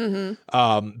you,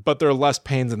 but they're less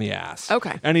pains in the ass.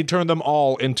 Okay. And he turned them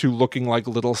all into looking like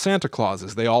little Santa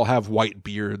Clauses. They all have white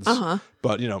beards,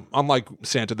 but unlike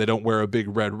Santa, they don't wear a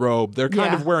big red robe. They're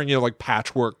kind of wearing like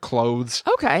patchwork clothes.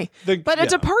 Okay, but a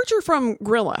departure from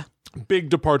Grilla. Big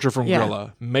departure from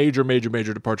Grilla. Major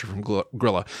departure from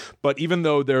Grilla. But even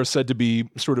though they're said to be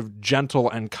sort of gentle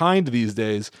and kind these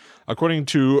days, according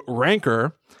to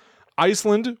Ranker,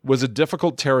 Iceland was a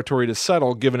difficult territory to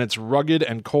settle given its rugged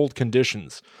and cold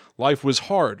conditions. Life was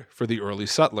hard for the early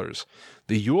settlers.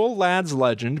 The Yule Lads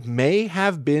legend may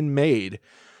have been made.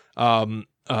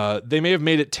 They may have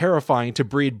made it terrifying to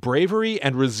breed bravery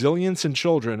and resilience in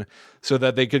children so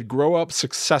that they could grow up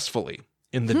successfully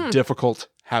in the difficult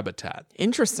habitat.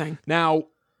 Interesting. Now,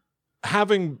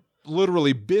 having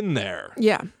literally been there,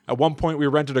 at one point we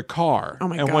rented a car. Oh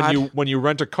my and God. when you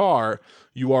rent a car,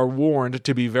 you are warned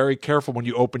to be very careful when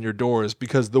you open your doors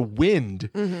because the wind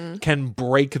can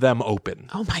break them open.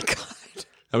 Oh my God.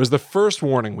 That was the first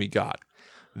warning we got.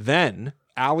 Then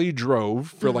Allie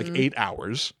drove for like 8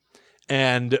 hours.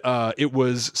 And it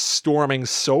was storming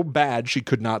so bad she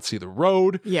could not see the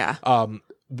road. Yeah.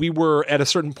 We were at a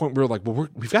certain point, we were like, well,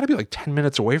 we've got to be like 10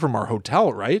 minutes away from our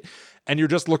hotel, right? And you're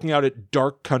just looking out at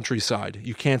dark countryside.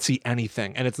 You can't see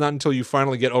anything. And it's not until you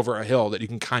finally get over a hill that you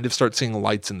can kind of start seeing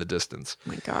lights in the distance.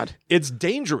 Oh my God. It's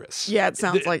dangerous. Yeah, it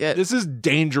sounds like it. This is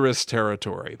dangerous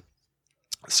territory.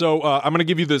 So I'm going to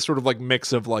give you this sort of like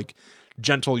mix of like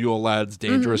gentle Yule Lads,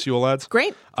 dangerous Yule Lads.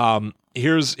 Great.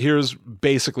 Here's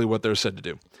basically what they're said to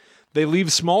do. They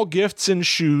leave small gifts in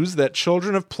shoes that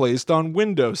children have placed on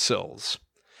windowsills.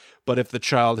 But if the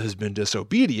child has been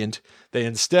disobedient, they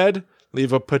instead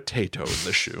leave a potato in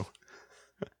the shoe.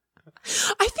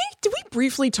 I think, did we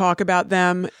briefly talk about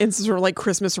them in some sort of like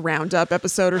Christmas roundup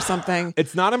episode or something?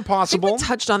 It's not I think impossible. we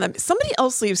touched on them. Somebody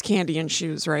else leaves candy in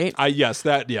shoes, right? Yes,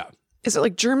 yeah. Is it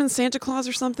like German Santa Claus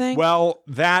or something? Well,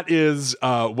 that is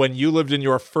when you lived in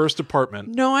your first apartment.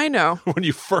 No, I know. When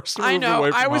you first moved I know.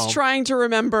 away from I was home. trying to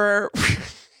remember.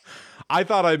 I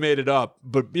thought I made it up,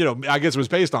 but I guess it was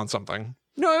based on something.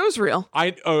 No, it was real.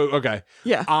 Okay.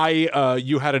 Yeah.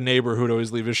 You had a neighbor who'd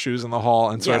always leave his shoes in the hall,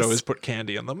 and so I'd Yes. always put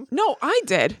candy in them. No, I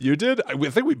did. You did? I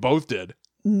think we both did.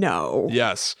 No.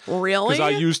 Yes. Really? Because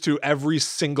I used to every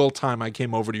single time I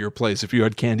came over to your place if you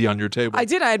had candy on your table. I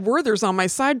did. I had Werther's on my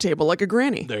side table like a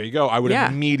granny. There you go. I would Yeah.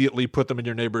 immediately put them in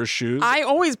your neighbor's shoes I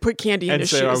always put candy in and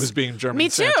his say shoes. I was being German Me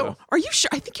too. Santa. Are you sure?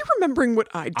 I think you're remembering what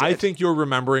I did. I think you're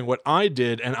remembering what I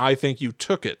did, and I think you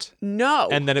took it. No.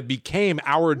 And then it became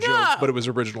our joke, but it was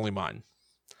originally mine.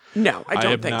 No, I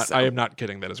don't think so. I am not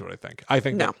kidding. That is what I think. I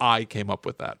think that I came up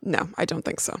with that. No, I don't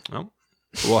think so. Well,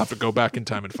 we'll have to go back in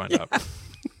time and find out.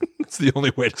 It's the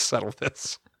only way to settle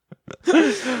this.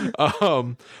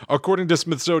 According to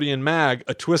Smithsonian Mag,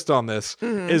 a twist on this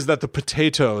is that the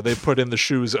potato they put in the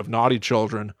shoes of naughty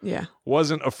children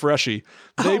wasn't a freshie.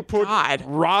 They put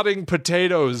rotting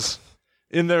potatoes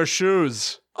in their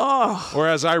shoes. Oh. Or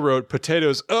as I wrote,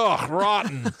 potatoes,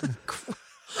 rotten.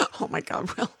 Oh my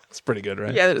God, Will. It's pretty good,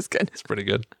 right? Yeah, that is good. It's pretty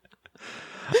good.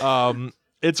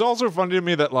 It's also funny to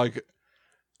me that, like,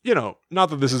 not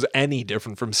that this is any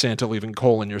different from Santa leaving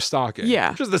coal in your stocking. Yeah.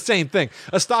 It's just the same thing.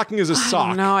 A stocking is a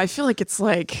sock. No, I feel like it's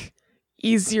like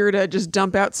easier to just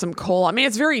dump out some coal. I mean,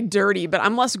 it's very dirty, but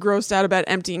I'm less grossed out about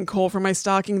emptying coal from my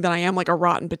stocking than I am like a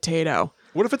rotten potato.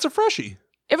 What if it's a freshie?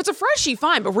 If it's a freshie,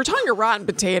 fine, but we're talking a rotten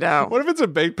potato. What if it's a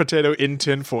baked potato in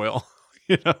tinfoil?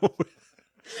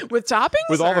 With toppings?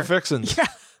 With all the fixins. Yeah.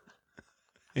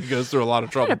 He goes through a lot of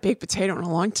I trouble. haven't had a baked potato in a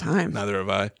long time. Neither have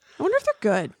I. I wonder if they're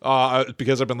good.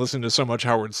 Because I've been listening to so much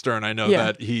Howard Stern, I know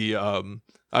that he,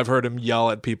 I've heard him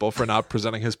yell at people for not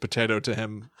presenting his potato to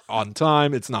him on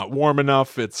time. It's not warm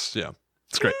enough. It's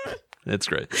great. It's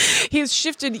great. He has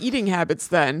shifted eating habits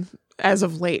then, as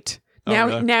of late.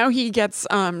 Now he gets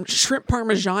shrimp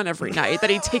parmesan every night that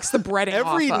he takes the breading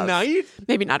off of. Every night?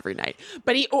 Maybe not every night,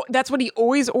 but that's what he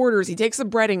always orders. He takes the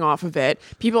breading off of it.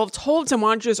 People have told him,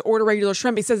 why don't you just order regular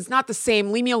shrimp? He says, it's not the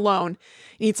same. Leave me alone.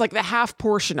 He eats like the half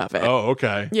portion of it. Oh,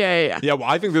 okay. Yeah. Yeah, well,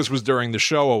 I think this was during the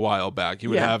show a while back. He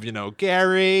would have,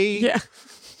 Gary. Yeah.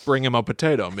 Bring him a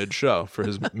potato mid-show for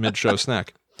his mid-show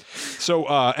snack. So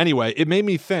anyway, it made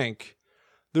me think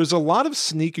there's a lot of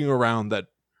sneaking around that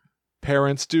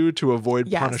parents do to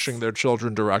avoid punishing their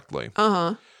children directly.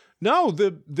 Uh-huh. No,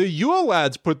 the Yule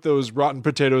Lads put those rotten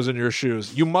potatoes in your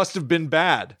shoes. You must have been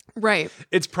bad. Right.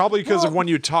 It's probably because of when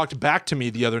you talked back to me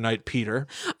the other night, Peter.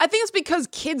 I think it's because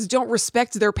kids don't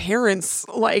respect their parents'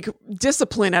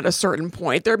 discipline at a certain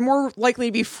point. They're more likely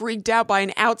to be freaked out by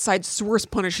an outside source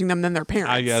punishing them than their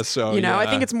parents. I guess so. I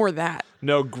think it's more that.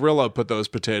 No, Grilla put those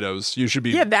potatoes. You should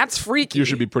be. Yeah, that's freaky. You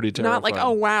should be pretty terrified. Not like,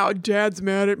 oh wow, Dad's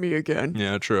mad at me again.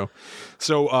 Yeah, true.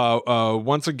 So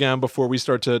once again, before we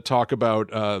start to talk about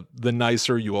the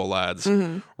nicer Yule Lads,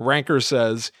 Ranker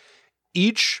says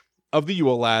each of the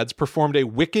Yule Lads performed a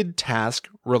wicked task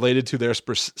related to their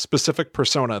specific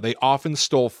persona. They often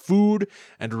stole food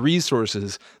and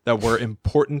resources that were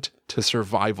important to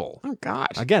survival. Oh, God.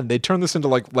 Again, they turned this into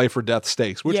like life or death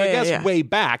stakes, which I guess way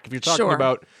back, if you're talking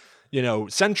about,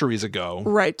 centuries ago.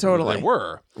 Right, totally. They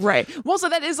were. Right. Well, so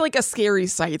that is like a scary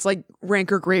sight. It's like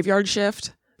Ranker Graveyard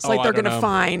Shift. It's like they're going to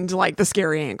find like the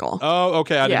scary angle. Oh,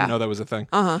 okay. I didn't know that was a thing.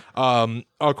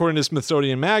 According to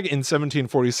Smithsonian Mag, in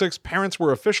 1746, parents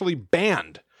were officially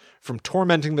banned from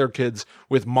tormenting their kids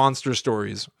with monster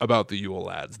stories about the Yule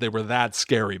Lads. They were that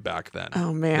scary back then.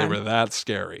 Oh, man. They were that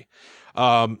scary.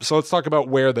 So let's talk about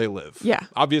where they live. Yeah.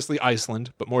 Obviously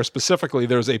Iceland, but more specifically,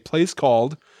 there's a place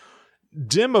called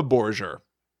Dimmaborgir.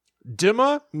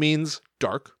 Dimma means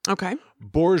dark. Okay.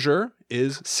 Borgir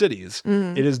is cities.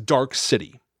 It is dark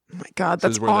city. Oh my God,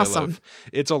 that's awesome.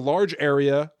 It's a large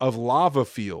area of lava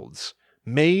fields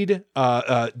made,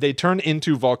 they turn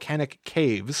into volcanic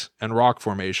caves and rock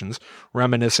formations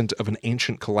reminiscent of an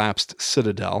ancient collapsed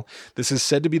citadel. This is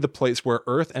said to be the place where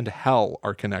earth and hell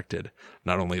are connected.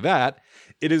 Not only that,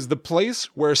 it is the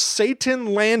place where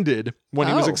Satan landed when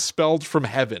he was expelled from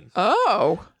heaven.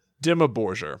 Oh.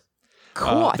 Dimmaborgir.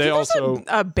 Cool. I think there's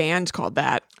a band called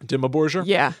that. Dimmaborgir?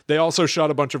 Yeah. They also shot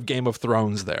a bunch of Game of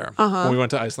Thrones there. When we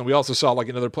went to Iceland. We also saw like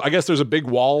another place. I guess there's a big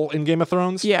wall in Game of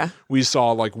Thrones. Yeah. We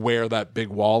saw like where that big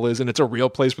wall is, and it's a real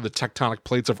place where the tectonic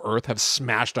plates of Earth have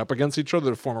smashed up against each other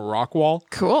to form a rock wall.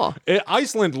 Cool.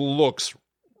 Iceland looks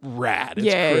rad.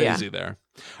 It's crazy there.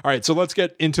 All right, so let's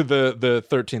get into the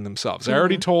 13 themselves. I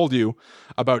already told you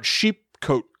about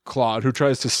Sheepcoat Claude, who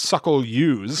tries to suckle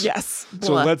ewes. Yes.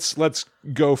 So let's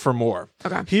go for more.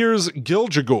 Okay. Here's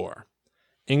Gilgagor.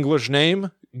 English name,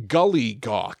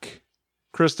 Gullygawk.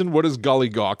 Kristen, what does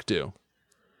Gullygawk do?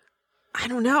 I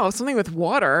don't know. Something with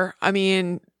water. I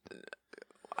mean,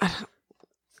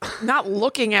 not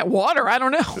looking at water. I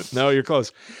don't know. No, you're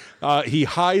close. He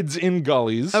hides in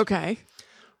gullies. Okay.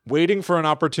 Waiting for an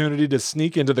opportunity to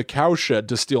sneak into the cow shed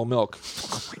to steal milk.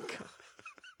 Oh my God.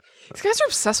 These guys are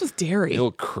obsessed with dairy.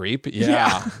 Little creep.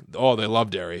 Yeah. Oh, they love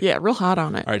dairy. Yeah, real hot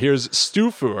on it. All right, here's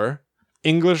Stufur.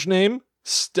 English name,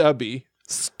 Stubby.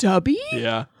 Stubby?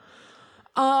 Yeah.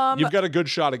 You've got a good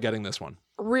shot at getting this one.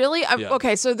 Really?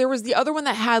 Okay, so there was the other one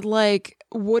that had like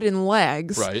wooden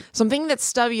legs. Right. Something that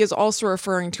Stubby is also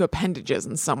referring to appendages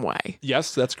in some way.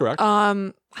 Yes, that's correct. I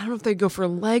don't know if they go for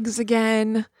legs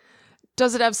again.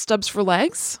 Does it have stubs for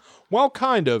legs? Well,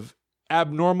 kind of.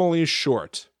 Abnormally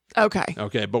short. Okay.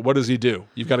 Okay, but what does he do?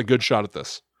 You've got a good shot at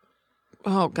this.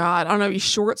 Oh, God. I don't know. He's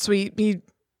short, so he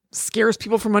scares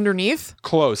people from underneath?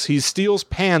 Close. He steals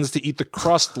pans to eat the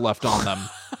crust left on them.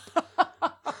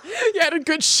 You had a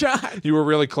good shot. You were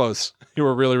really close. You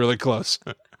were really, really close.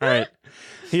 All right.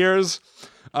 Here's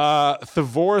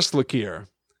Thavorslikir.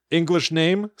 English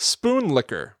name, Spoon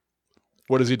Licker.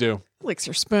 What does he do? Licks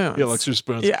your spoons. He licks your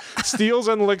spoons. Yeah. Steals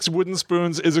and licks wooden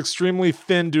spoons, is extremely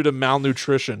thin due to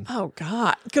malnutrition. Oh,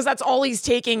 God. Because that's all he's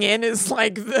taking in is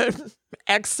like the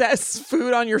excess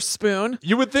food on your spoon.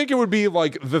 You would think it would be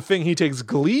like the thing he takes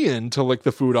glee in to lick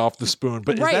the food off the spoon,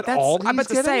 but is that all he's I'm about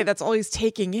to getting? say, that's all he's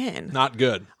taking in. Not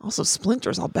good. Also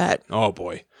splinters, I'll bet. Oh,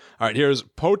 boy. All right, here's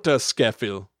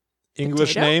Potaskefil.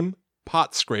 English name,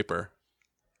 Pot Scraper.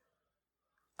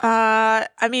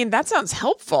 I mean, that sounds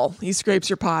helpful. He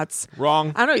scrapes your pots.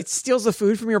 Wrong. I don't know. He steals the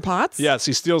food from your pots? Yes,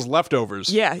 he steals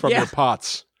leftovers from your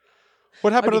pots.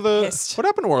 What happened What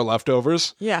happened to our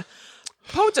leftovers? Yeah.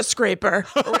 Pota scraper.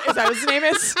 Is that what his name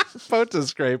is? Pota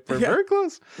scraper. Yeah. Very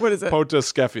close. What is it?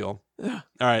 Potaskefil. All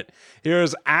right.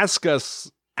 Here's Askaslakir.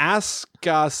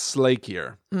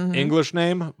 English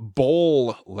name,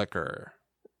 Bowl Liquor.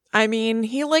 I mean,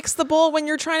 he licks the bowl when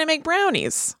you're trying to make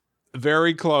brownies.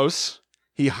 Very close.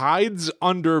 He hides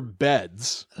under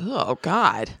beds, Oh,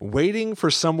 God. waiting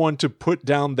for someone to put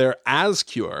down their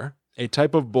as-cure, a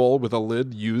type of bowl with a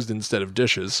lid used instead of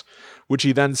dishes, which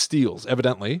he then steals.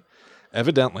 Evidently,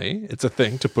 it's a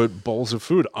thing to put bowls of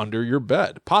food under your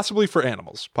bed, possibly for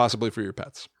animals, possibly for your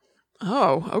pets.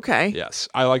 Oh, okay. Yes,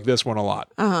 I like this one a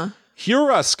lot. Uh-huh.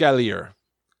 Hurascalier,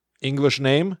 English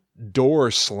name,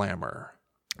 door slammer.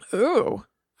 Ooh.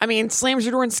 I mean, slams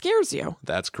your door and scares you.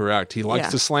 That's correct. He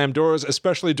likes to slam doors,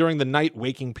 especially during the night,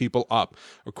 waking people up.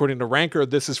 According to Ranker,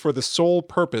 this is for the sole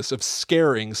purpose of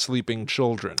scaring sleeping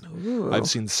children. Ooh. I've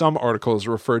seen some articles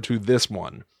refer to this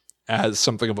one as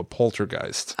something of a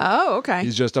poltergeist. Oh, okay.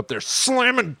 He's just up there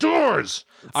slamming doors.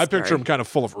 I picture him kind of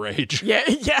full of rage. Yeah.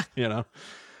 You know?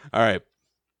 All right.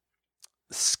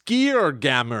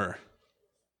 Skiergammer.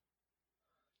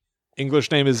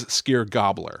 English name is Skier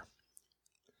Gobbler.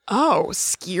 Oh,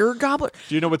 skier gobbler.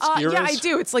 Do you know what skier is? Yeah, I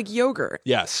do. It's like yogurt.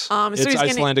 Yes. It's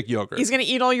Icelandic yogurt. He's going to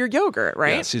eat all your yogurt,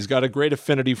 right? Yes, he's got a great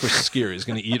affinity for skier. He's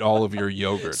going to eat all of your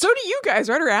yogurt. So do you guys,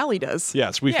 right? Or Allie does.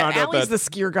 Yes, we found out Allie's that... the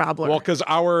skier gobbler. Well, because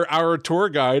our tour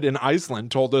guide in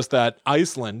Iceland told us that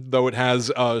Iceland, though it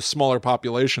has a smaller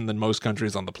population than most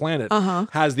countries on the planet,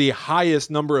 has the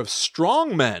highest number of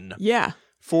strong men. Yeah.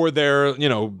 For their,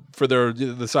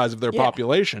 the size of their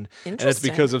population. And it's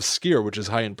because of skyr, which is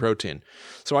high in protein.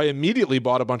 So I immediately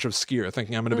bought a bunch of skyr,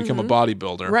 thinking I'm going to become a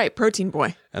bodybuilder. Right, protein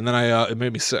boy. And then it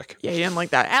made me sick. Yeah, you didn't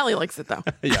like that. Allie likes it, though.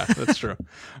 Yeah, that's true.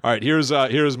 All right,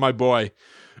 here's my boy,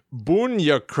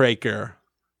 Bunyakraker.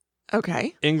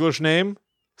 Okay. English name,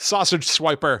 sausage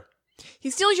swiper.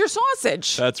 He steals your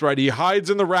sausage. That's right. He hides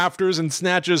in the rafters and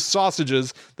snatches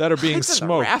sausages that are being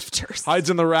smoked. Hides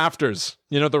in the rafters.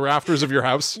 You know, the rafters of your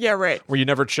house? Yeah, right. Where you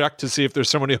never check to see if there's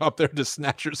somebody up there to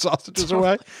snatch your sausages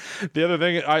away. The other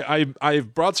thing,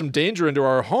 I've brought some danger into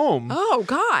our home. Oh,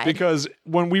 God. Because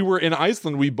when we were in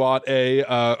Iceland, we bought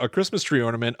a Christmas tree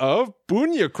ornament of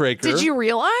Bunyakraker. Did you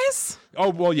realize? Oh,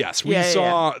 well, yes. We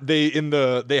saw they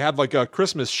had like a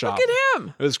Christmas shop. Look at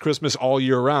him. It was Christmas all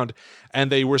year round. And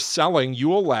they were selling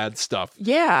Yule Lads stuff.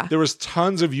 Yeah. There was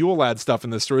tons of Yule Lads stuff in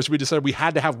this store, so we decided we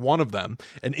had to have one of them.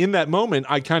 And in that moment,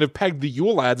 I kind of pegged the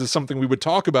Yule Lads as something we would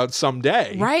talk about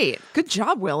someday. Right. Good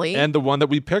job, Willie. And the one that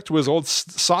we picked was old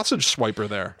sausage swiper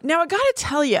there. Now, I gotta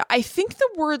tell you, I think the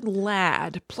word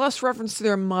lad, plus reference to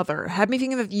their mother, had me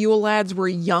thinking that the Yule Lads were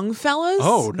young fellas.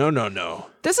 Oh, no.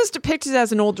 This is depicted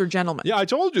as an older gentleman. Yeah, I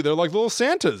told you. They're like little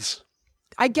Santas.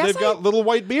 They've got little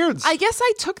white beards. I guess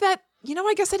I took that...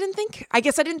 I guess I didn't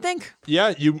think.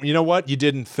 Yeah, you know what? You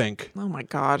didn't think. Oh, my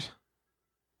God.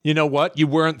 You know what? You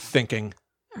weren't thinking.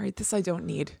 All right, this I don't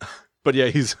need. But yeah,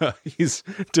 he's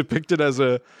depicted as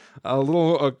a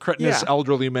little cretinous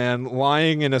elderly man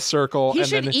lying in a circle. He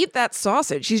should eat that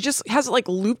sausage. He just has it like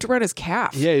looped around his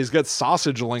calf. Yeah, he's got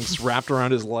sausage links wrapped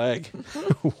around his leg.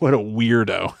 What a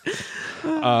weirdo.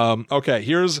 Okay,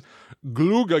 here's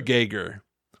Glugagager.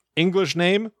 English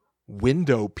name,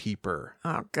 window peeper.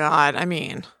 Oh, God. I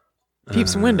mean,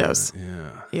 peeps in windows.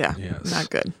 Yeah. Yes. Not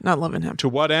good. Not loving him. To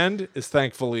what end is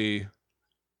thankfully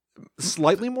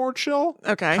slightly more chill.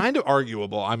 Okay. Kind of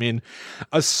arguable. I mean,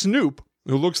 a snoop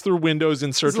who looks through windows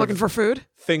in search He's looking for food?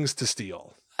 Things to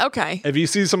steal. Okay. If he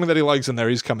sees something that he likes in there,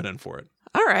 he's coming in for it.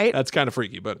 All right. That's kind of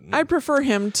freaky, but... I prefer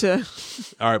him to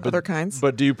all right, other kinds.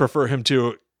 But do you prefer him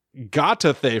to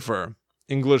Gata-thafer,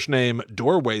 English name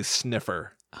doorway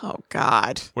sniffer? Oh,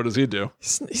 God. What does he do?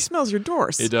 He smells your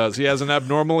doors. He does. He has an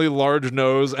abnormally large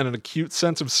nose and an acute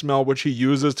sense of smell, which he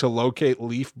uses to locate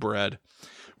leaf bread,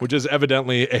 which is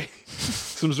evidently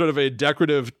some sort of a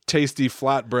decorative, tasty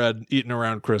flatbread eaten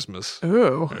around Christmas.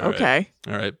 Ooh, All okay.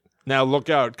 Right. All right. Now look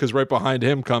out, because right behind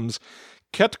him comes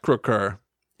Ketkruker,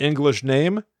 English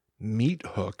name, meat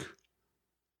hook.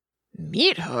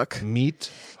 Meat hook?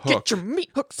 Meat hook. Get your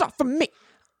meat hooks off of me.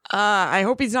 I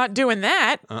hope he's not doing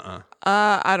that.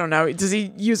 I don't know. Does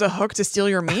he use a hook to steal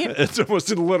your meat? It's almost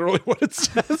literally what it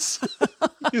says.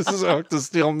 He uses a hook to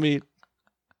steal meat.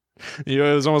 It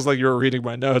was almost like you were reading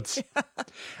my notes.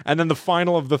 And then the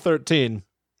final of the 13,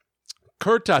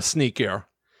 Kurta Sneaker,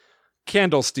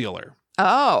 candle stealer.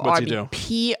 Oh, What's he do?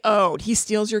 P.O.'d. He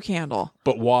steals your candle.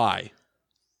 But why?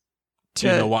 Do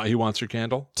you know why he wants your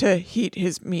candle? To heat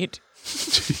his meat.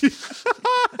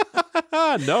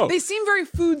 No. They seem very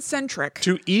food-centric.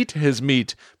 To eat his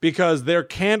meat, because their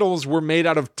candles were made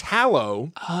out of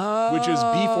tallow, which is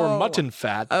beef or mutton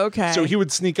fat. Okay. So he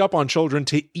would sneak up on children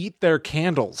to eat their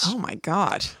candles. Oh, my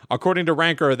God. According to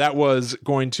Ranker, that was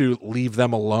going to leave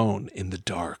them alone in the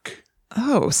dark.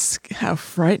 Oh, how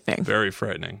frightening. Very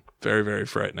frightening. Very, very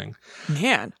frightening.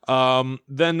 Man.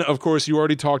 Then, of course, you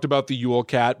already talked about the Yule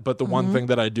cat, but the one thing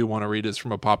that I do want to read is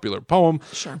from a popular poem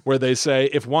where they say,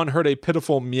 if one heard a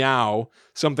pitiful meow,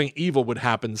 something evil would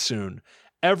happen soon.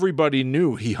 Everybody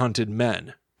knew he hunted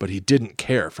men, but he didn't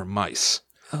care for mice.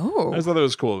 Oh. I just thought that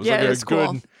was cool. It was Yeah, like it a is good,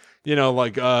 cool. you know,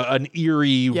 like an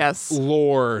eerie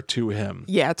lore to him.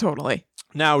 Yeah, totally.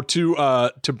 Now,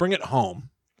 to bring it home,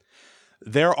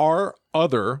 there are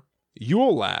other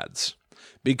Yule Lads,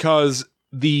 because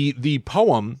the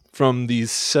poem from the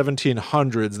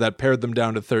 1700s that pared them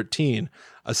down to 13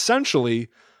 essentially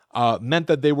meant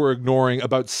that they were ignoring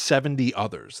about 70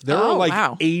 others. There were like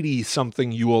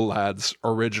 80-something Yule Lads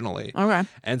originally. Okay.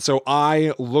 And so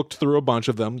I looked through a bunch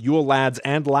of them, Yule Lads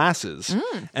and Lasses,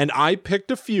 and I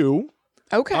picked a few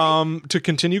to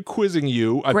continue quizzing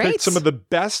you. I picked some of the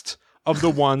best of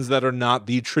the ones that are not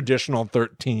the traditional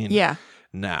 13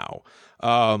 now,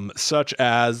 such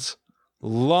as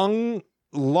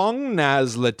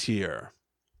Lungnasletir.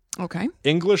 Okay.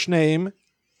 English name,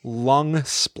 lung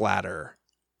splatter.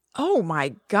 Oh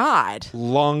my God.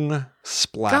 Lung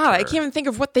splatter. God, I can't even think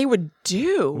of what they would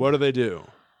do. What do they do?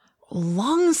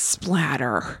 Lung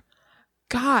splatter.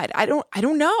 God, I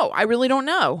don't know. I really don't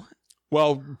know.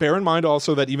 Well, bear in mind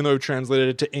also that even though we've translated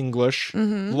it to English,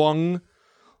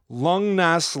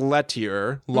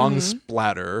 Lungnasletir, lung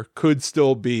splatter, could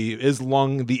still be, is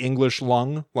lung the English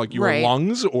lung, like your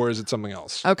lungs, or is it something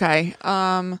else? Okay.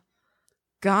 God.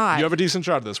 You have a decent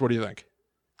shot at this. What do you think?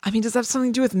 I mean, does that have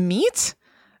something to do with meat?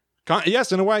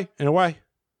 Yes, in a way. In a way.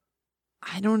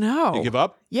 I don't know. You give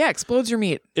up? Yeah, explodes your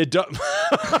meat. It does.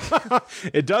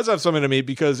 It does have something to meat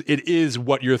because it is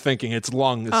what you're thinking. It's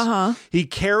lungs. He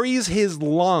carries his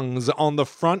lungs on the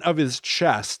front of his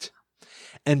chest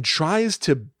and tries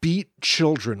to beat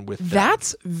children with them.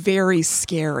 That's very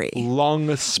scary.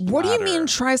 Lung splatter. What do you mean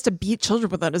tries to beat children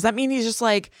with that? Does that mean he's just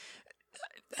like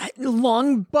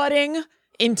lung butting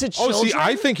into children? Oh, see,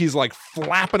 I think he's like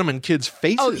flapping them in kids'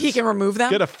 faces. Oh, he can remove them?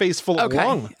 Get a face full of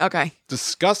lung. Okay.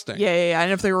 Disgusting. Yeah. I don't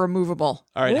know if they were removable.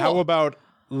 All right, how about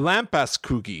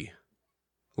lampaskugi?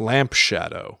 Lamp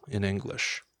shadow in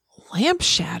English. Lamp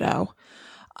shadow?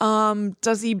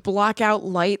 Does he block out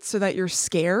light so that you're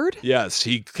scared? Yes,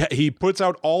 he puts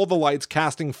out all the lights,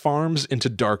 casting farms into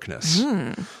darkness.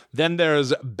 Then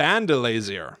there's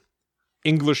Bandalazier.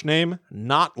 English name,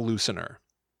 not loosener.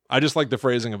 I just like the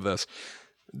phrasing of this.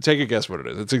 Take a guess what it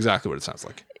is. It's exactly what it sounds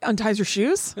like. Unties your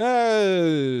shoes?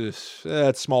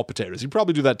 That's small potatoes. You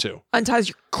probably do that too. Unties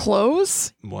your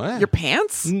clothes? What? Your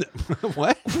pants?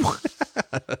 What?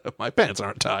 My pants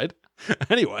aren't tied.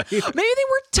 Anyway. Maybe they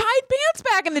were tied pants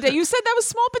back in the day. You said that was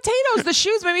small potatoes. The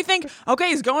shoes made me think, okay,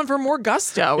 he's going for more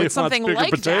gusto. It's something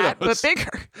like potatoes. that, but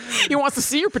bigger. He wants to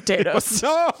see your potatoes.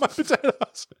 No, my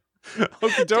potatoes.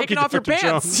 Taking off your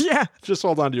pants. Jones. Yeah. Just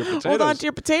hold on to your potatoes. Hold on to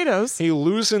your potatoes. He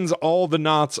loosens all the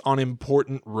knots on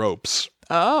important ropes.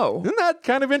 Oh. Isn't that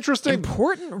kind of interesting?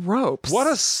 Important ropes. What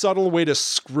a subtle way to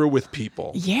screw with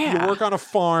people. Yeah. You work on a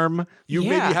farm. You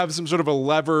maybe have some sort of a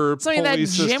lever something that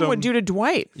system. Jim would do to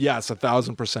Dwight. Yes,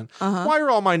 1,000%. Why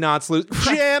are all my knots loose?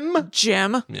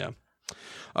 Jim! Yeah.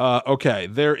 Okay,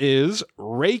 there is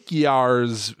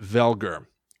Reykjarsvelger,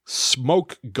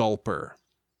 smoke gulper.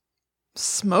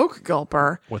 Smoke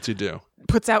gulper? What's he do?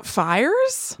 Puts out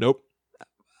fires? Nope.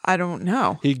 I don't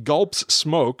know. He gulps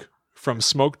smoke from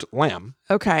smoked lamb.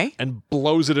 Okay. And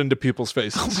blows it into people's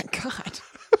faces. Oh my God.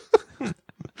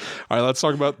 All right, let's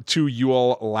talk about two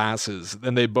Yule Lasses.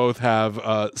 And they both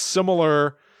have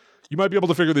similar... You might be able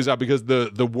to figure these out because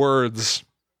the words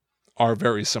are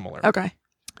very similar. Okay.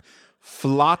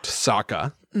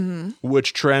 Flatsaka,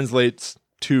 which translates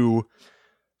to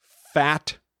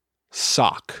fat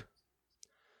sock.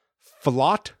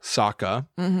 Flatsaka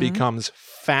becomes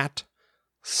fat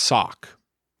sock.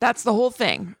 That's the whole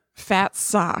thing. Fat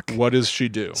sock. What does she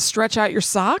do? Stretch out your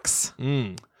socks?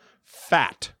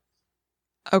 Fat.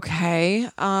 Okay.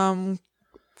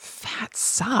 Fat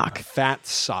sock. Fat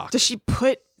sock. Does she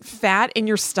put fat in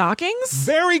your stockings?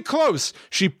 Very close.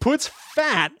 She puts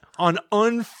fat on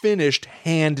unfinished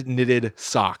hand-knitted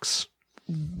socks.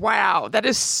 Wow, that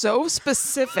is so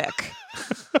specific.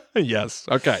 Yes.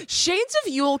 Okay. Shades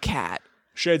of Yule Cat.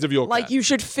 Shades of Yule Cat. Like you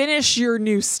should finish your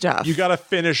new stuff. You got to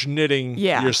finish knitting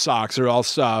your socks or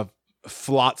else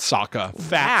flat sock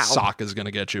is going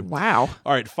to get you. Wow.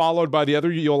 All right. Followed by the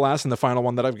other Yule Lass and the final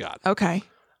one that I've got. Okay.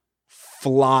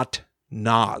 Flat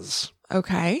Naz.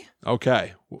 Okay.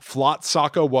 Okay. Flat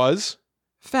Saka was?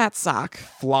 Fat sock.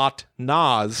 Flat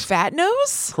Naz. Fat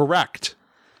nose? Correct.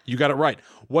 You got it right.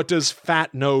 What does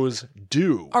fat nose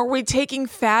do? Are we taking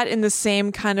fat in the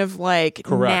same kind of like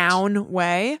noun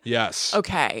way? Yes.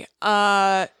 Okay.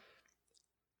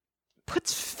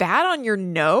 puts fat on your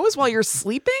nose while you're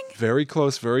sleeping? Very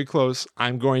close, very close.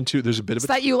 There's a bit of Is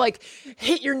that you like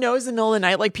hit your nose in the middle of the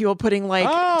night, like people putting like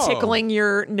tickling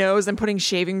your nose and putting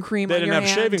shaving cream They on didn't your have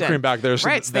hand? shaving cream back there, so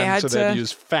right, so they had they had to to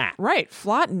use fat. Right,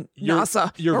 flatten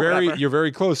NASA. You're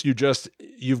very close.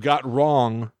 You've got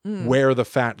wrong where the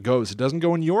fat goes. It doesn't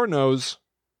go in your nose.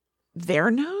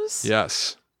 Their nose?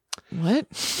 Yes.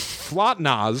 What? Flot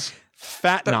nos,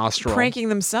 fat nostril, Pranking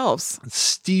themselves.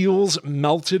 steals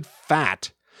melted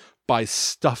fat by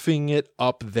stuffing it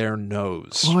up their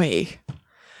nose. Boy.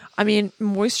 I mean,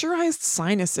 moisturized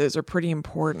sinuses are pretty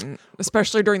important,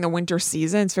 especially during the winter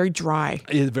season. It's very dry.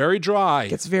 It's very dry.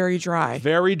 It's very dry.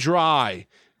 Very dry.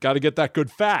 Got to get that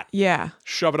good fat. Yeah.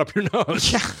 Shove it up your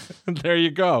nose. Yeah. There you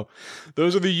go.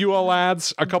 Those are the Yule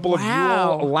Lads, a couple of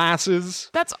Yule Lasses.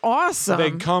 That's awesome.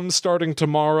 They come starting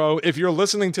tomorrow. If you're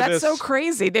listening to this. That's so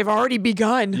crazy. They've already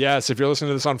begun. Yes, if you're listening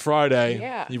to this on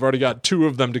Friday, you've already got 2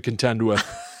 of them to contend with.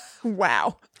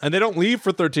 Wow. And they don't leave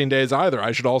for 13 days either,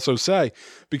 I should also say,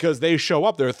 because they show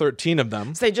up. There are 13 of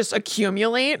them. So they just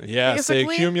accumulate? Yes, basically?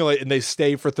 they accumulate and they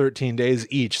stay for 13 days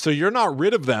each. So you're not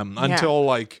rid of them until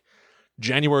like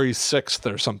January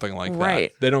 6th or something like that.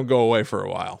 Right. They don't go away for a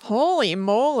while. Holy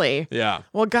moly. Yeah.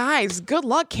 Well, guys, good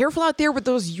luck. Careful out there with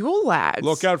those Yule Lads.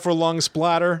 Look out for lung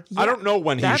splatter. I don't know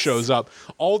when he shows up.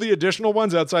 All the additional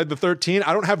ones outside the 13,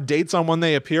 I don't have dates on when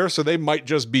they appear, so they might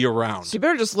just be around. So you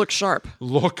better just look sharp.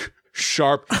 Look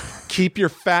sharp. Keep your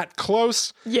fat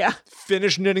close. Yeah.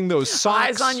 Finish knitting those socks.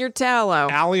 Eyes on your tallow.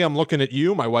 Allie, I'm looking at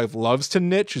you. My wife loves to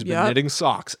knit. She's been knitting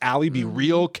socks. Allie, be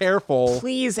real careful.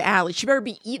 Please, Allie. She better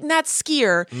be eating that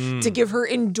skier to give her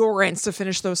endurance to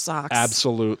finish those socks.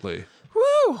 Absolutely.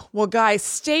 Woo! Well, guys,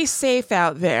 stay safe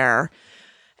out there.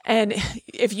 And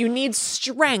if you need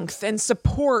strength and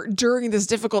support during this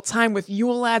difficult time with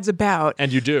Yule Lads about,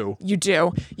 and you do, you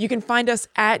can find us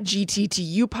at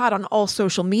GTTUpod on all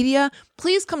social media.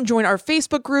 Please come join our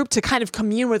Facebook group to kind of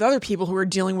commune with other people who are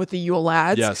dealing with the Yule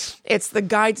Lads. Yes. It's the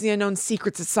Guides to the Unknown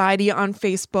Secret Society on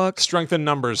Facebook. Strength in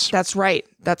numbers. That's right.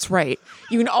 That's right.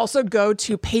 You can also go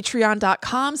to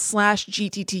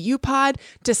patreon.com/GTTUpod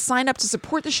to sign up to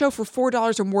support the show for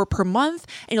 $4 or more per month.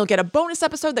 And you'll get a bonus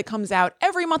episode that comes out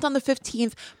every month on the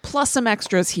 15th, plus some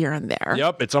extras here and there.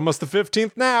 Yep. It's almost the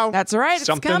 15th now. That's right.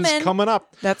 Something's coming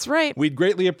up. That's right. We'd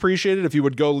greatly appreciate it if you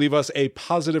would go leave us a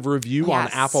positive review on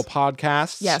Apple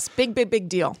Podcasts. Yes. Big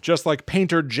deal. Just like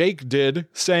Painter Jake did,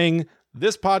 saying,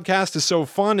 "This podcast is so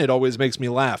fun, it always makes me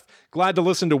laugh. Glad to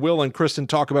listen to Will and Kristen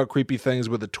talk about creepy things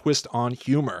with a twist on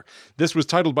humor." This was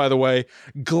titled, by the way,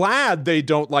 "Glad They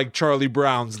Don't Like Charlie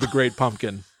Brown's The Great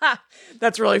Pumpkin."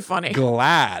 That's really funny.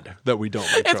 Glad that we don't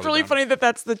like Charlie It's really Brown. funny that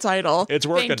that's the title. It's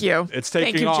working. Thank you. It's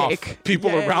taking Thank you, off. Jake. People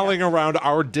are rallying around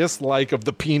our dislike of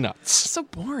the Peanuts. So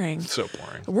boring. So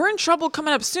boring. We're in trouble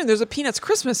coming up soon. There's a Peanuts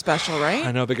Christmas special, right?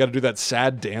 I know. They got to do that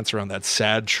sad dance around that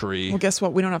sad tree. Well, guess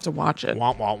what? We don't have to watch it.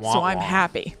 Wah, wah, wah, so I'm wah.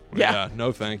 happy. Yeah.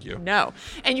 No, thank you. No.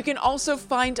 And you can also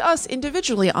find us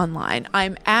individually online.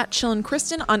 I'm at Chillin'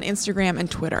 Kristen on Instagram and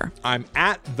Twitter. I'm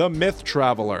at The Myth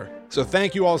Traveler. So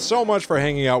thank you all so much for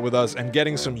hanging out with us and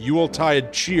getting some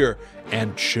Yuletide cheer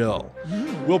and chill.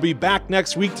 We'll be back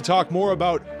next week to talk more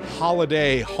about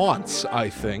holiday haunts, I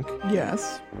think.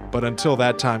 Yes. But until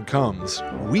that time comes,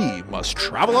 we must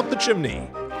travel up the chimney.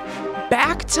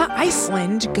 Back to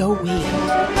Iceland go we.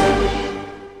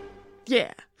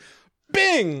 Yeah.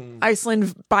 Bing!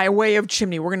 Iceland by way of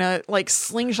chimney. We're gonna like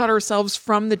slingshot ourselves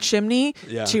from the chimney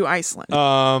to Iceland.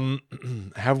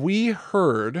 Have we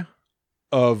heard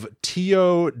of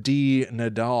Tio de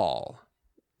Nadal?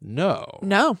 No.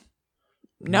 No.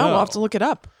 We'll have to look it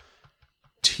up.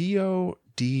 Tio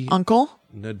de Uncle?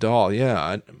 Nadal.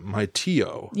 Yeah, my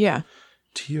Tio. Yeah.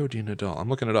 Tio de Nadal. I'm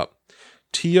looking it up.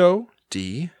 Tio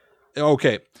de...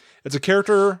 Okay. It's a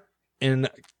character in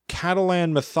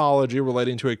Catalan mythology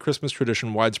relating to a Christmas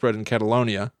tradition widespread in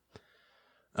Catalonia.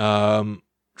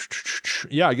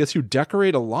 Yeah, I guess you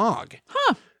decorate a log.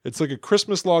 Huh. It's like a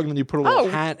Christmas log, and then you put a little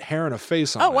hat, hair, and a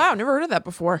face on it. Oh, wow. Never heard of that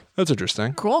before. That's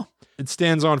interesting. Cool. It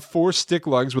stands on 4 stick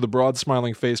legs with a broad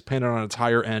smiling face painted on its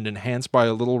higher end, enhanced by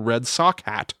a little red sock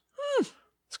hat.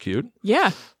 It's cute.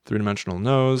 Yeah. 3-dimensional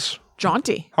nose.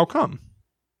 Jaunty. How come?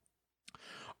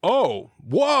 Oh,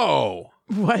 whoa.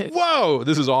 What? Whoa,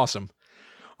 this is awesome.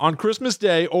 On Christmas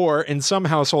Day, or in some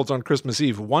households on Christmas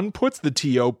Eve, one puts the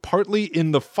Tio partly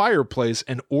in the fireplace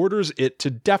and orders it to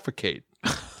defecate.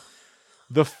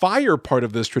 The fire part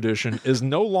of this tradition is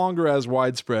no longer as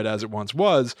widespread as it once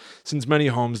was, since many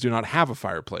homes do not have a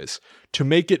fireplace. To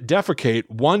make it defecate,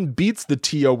 one beats the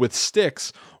Tio with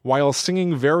sticks while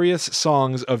singing various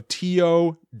songs of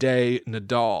Tio de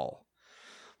Nadal.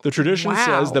 The tradition Wow.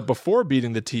 says that before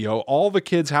beating the Tio, all the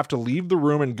kids have to leave the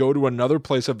room and go to another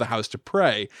place of the house to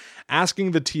pray,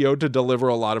 asking the Tio to deliver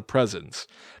a lot of presents.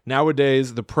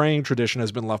 Nowadays, the praying tradition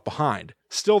has been left behind.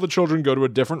 Still, the children go to a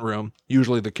different room,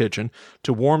 usually the kitchen,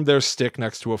 to warm their stick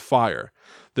next to a fire.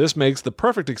 This makes the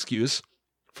perfect excuse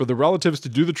for the relatives to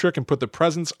do the trick and put the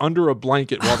presents under a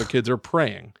blanket while the kids are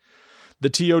praying. The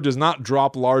Tio does not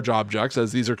drop large objects,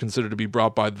 as these are considered to be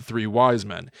brought by the three wise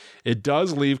men. It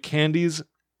does leave candies,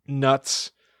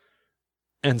 nuts,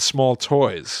 and small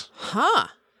toys. Huh.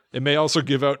 It may also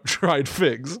give out dried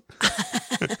figs.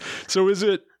 So is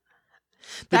it...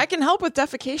 That can help with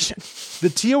defecation. The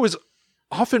Tio is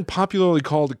often popularly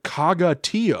called Kaga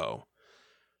Tio,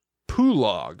 Poo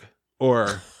Log,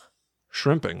 or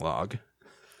Shrimping Log.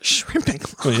 Shrimping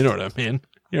log. Well, you know what I mean.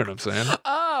 You know what I'm saying.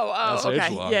 Oh, SH okay.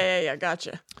 log. Yeah,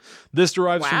 gotcha. This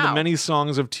derives from the Wow. many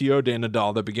songs of Tio de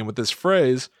Nadal that begin with this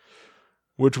phrase,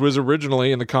 which was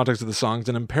originally, in the context of the songs,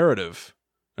 an imperative.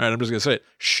 All right, I'm just going to say it.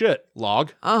 Shit,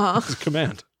 log. Uh-huh. It's a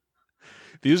command.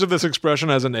 The use of this expression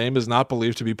as a name is not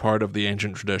believed to be part of the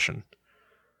ancient tradition.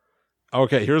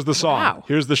 Okay, here's the song. Wow.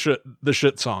 Here's the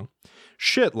shit song.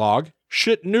 Shit, log.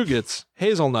 Shit nougats,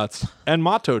 hazelnuts, and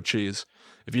matto cheese.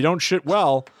 If you don't shit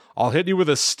well, I'll hit you with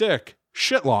a stick.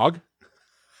 Shit, log.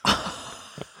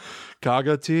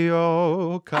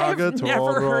 Cagatio, cagatoro,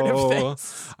 never heard of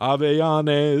this.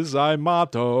 Avellanes, I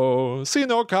mato,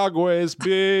 sino cagues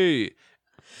bi.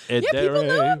 Yeah, people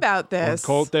know about this.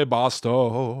 Cote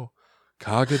basto,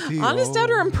 cagatio. Honest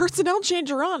editor and personnel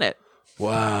changer on it.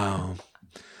 Wow.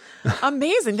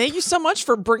 Amazing. Thank you so much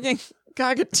for bringing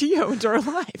Gagatio into our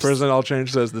lives. Personnel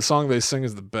change says the song they sing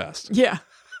is the best. Yeah.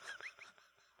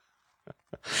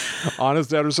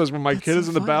 Honest editor says when my kid is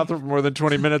in the bathroom for more than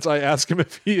 20 minutes, I ask him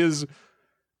if he is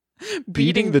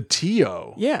beating the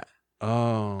Tio. Yeah.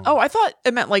 Oh. Oh, I thought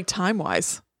it meant like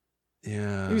time-wise.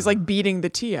 Yeah. He was like beating the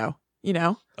Tio, you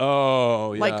know?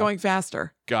 Oh, yeah. Like going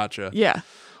faster. Gotcha. Yeah.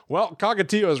 Well,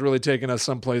 Cagatio has really taken us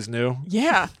someplace new.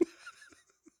 Yeah.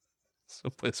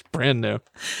 Someplace brand new.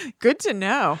 Good to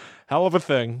know. Hell of a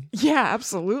thing. Yeah,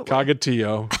 absolutely.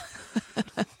 Cagatio.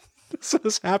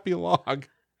 Says happy log.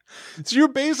 So you're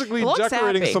basically It looks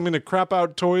decorating happy. something to crap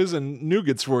out toys and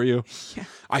nougats for you. Yeah.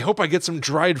 I hope I get some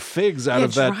dried figs out Yeah,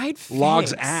 of that dried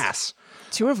log's figs. ass.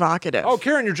 Too evocative. Oh,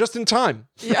 Karen, you're just in time.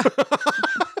 Yeah.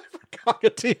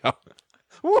 Cagatio.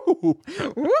 Woo!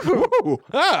 Woo!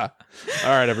 Ah! All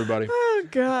right, everybody. Oh,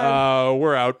 God.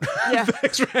 We're out. Yeah.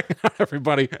 Thanks for hanging out,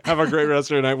 everybody. Have a great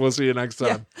rest of your night. We'll see you next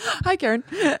time. Hi, Karen.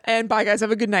 And bye, guys.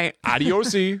 Have a good night.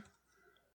 Adiosi.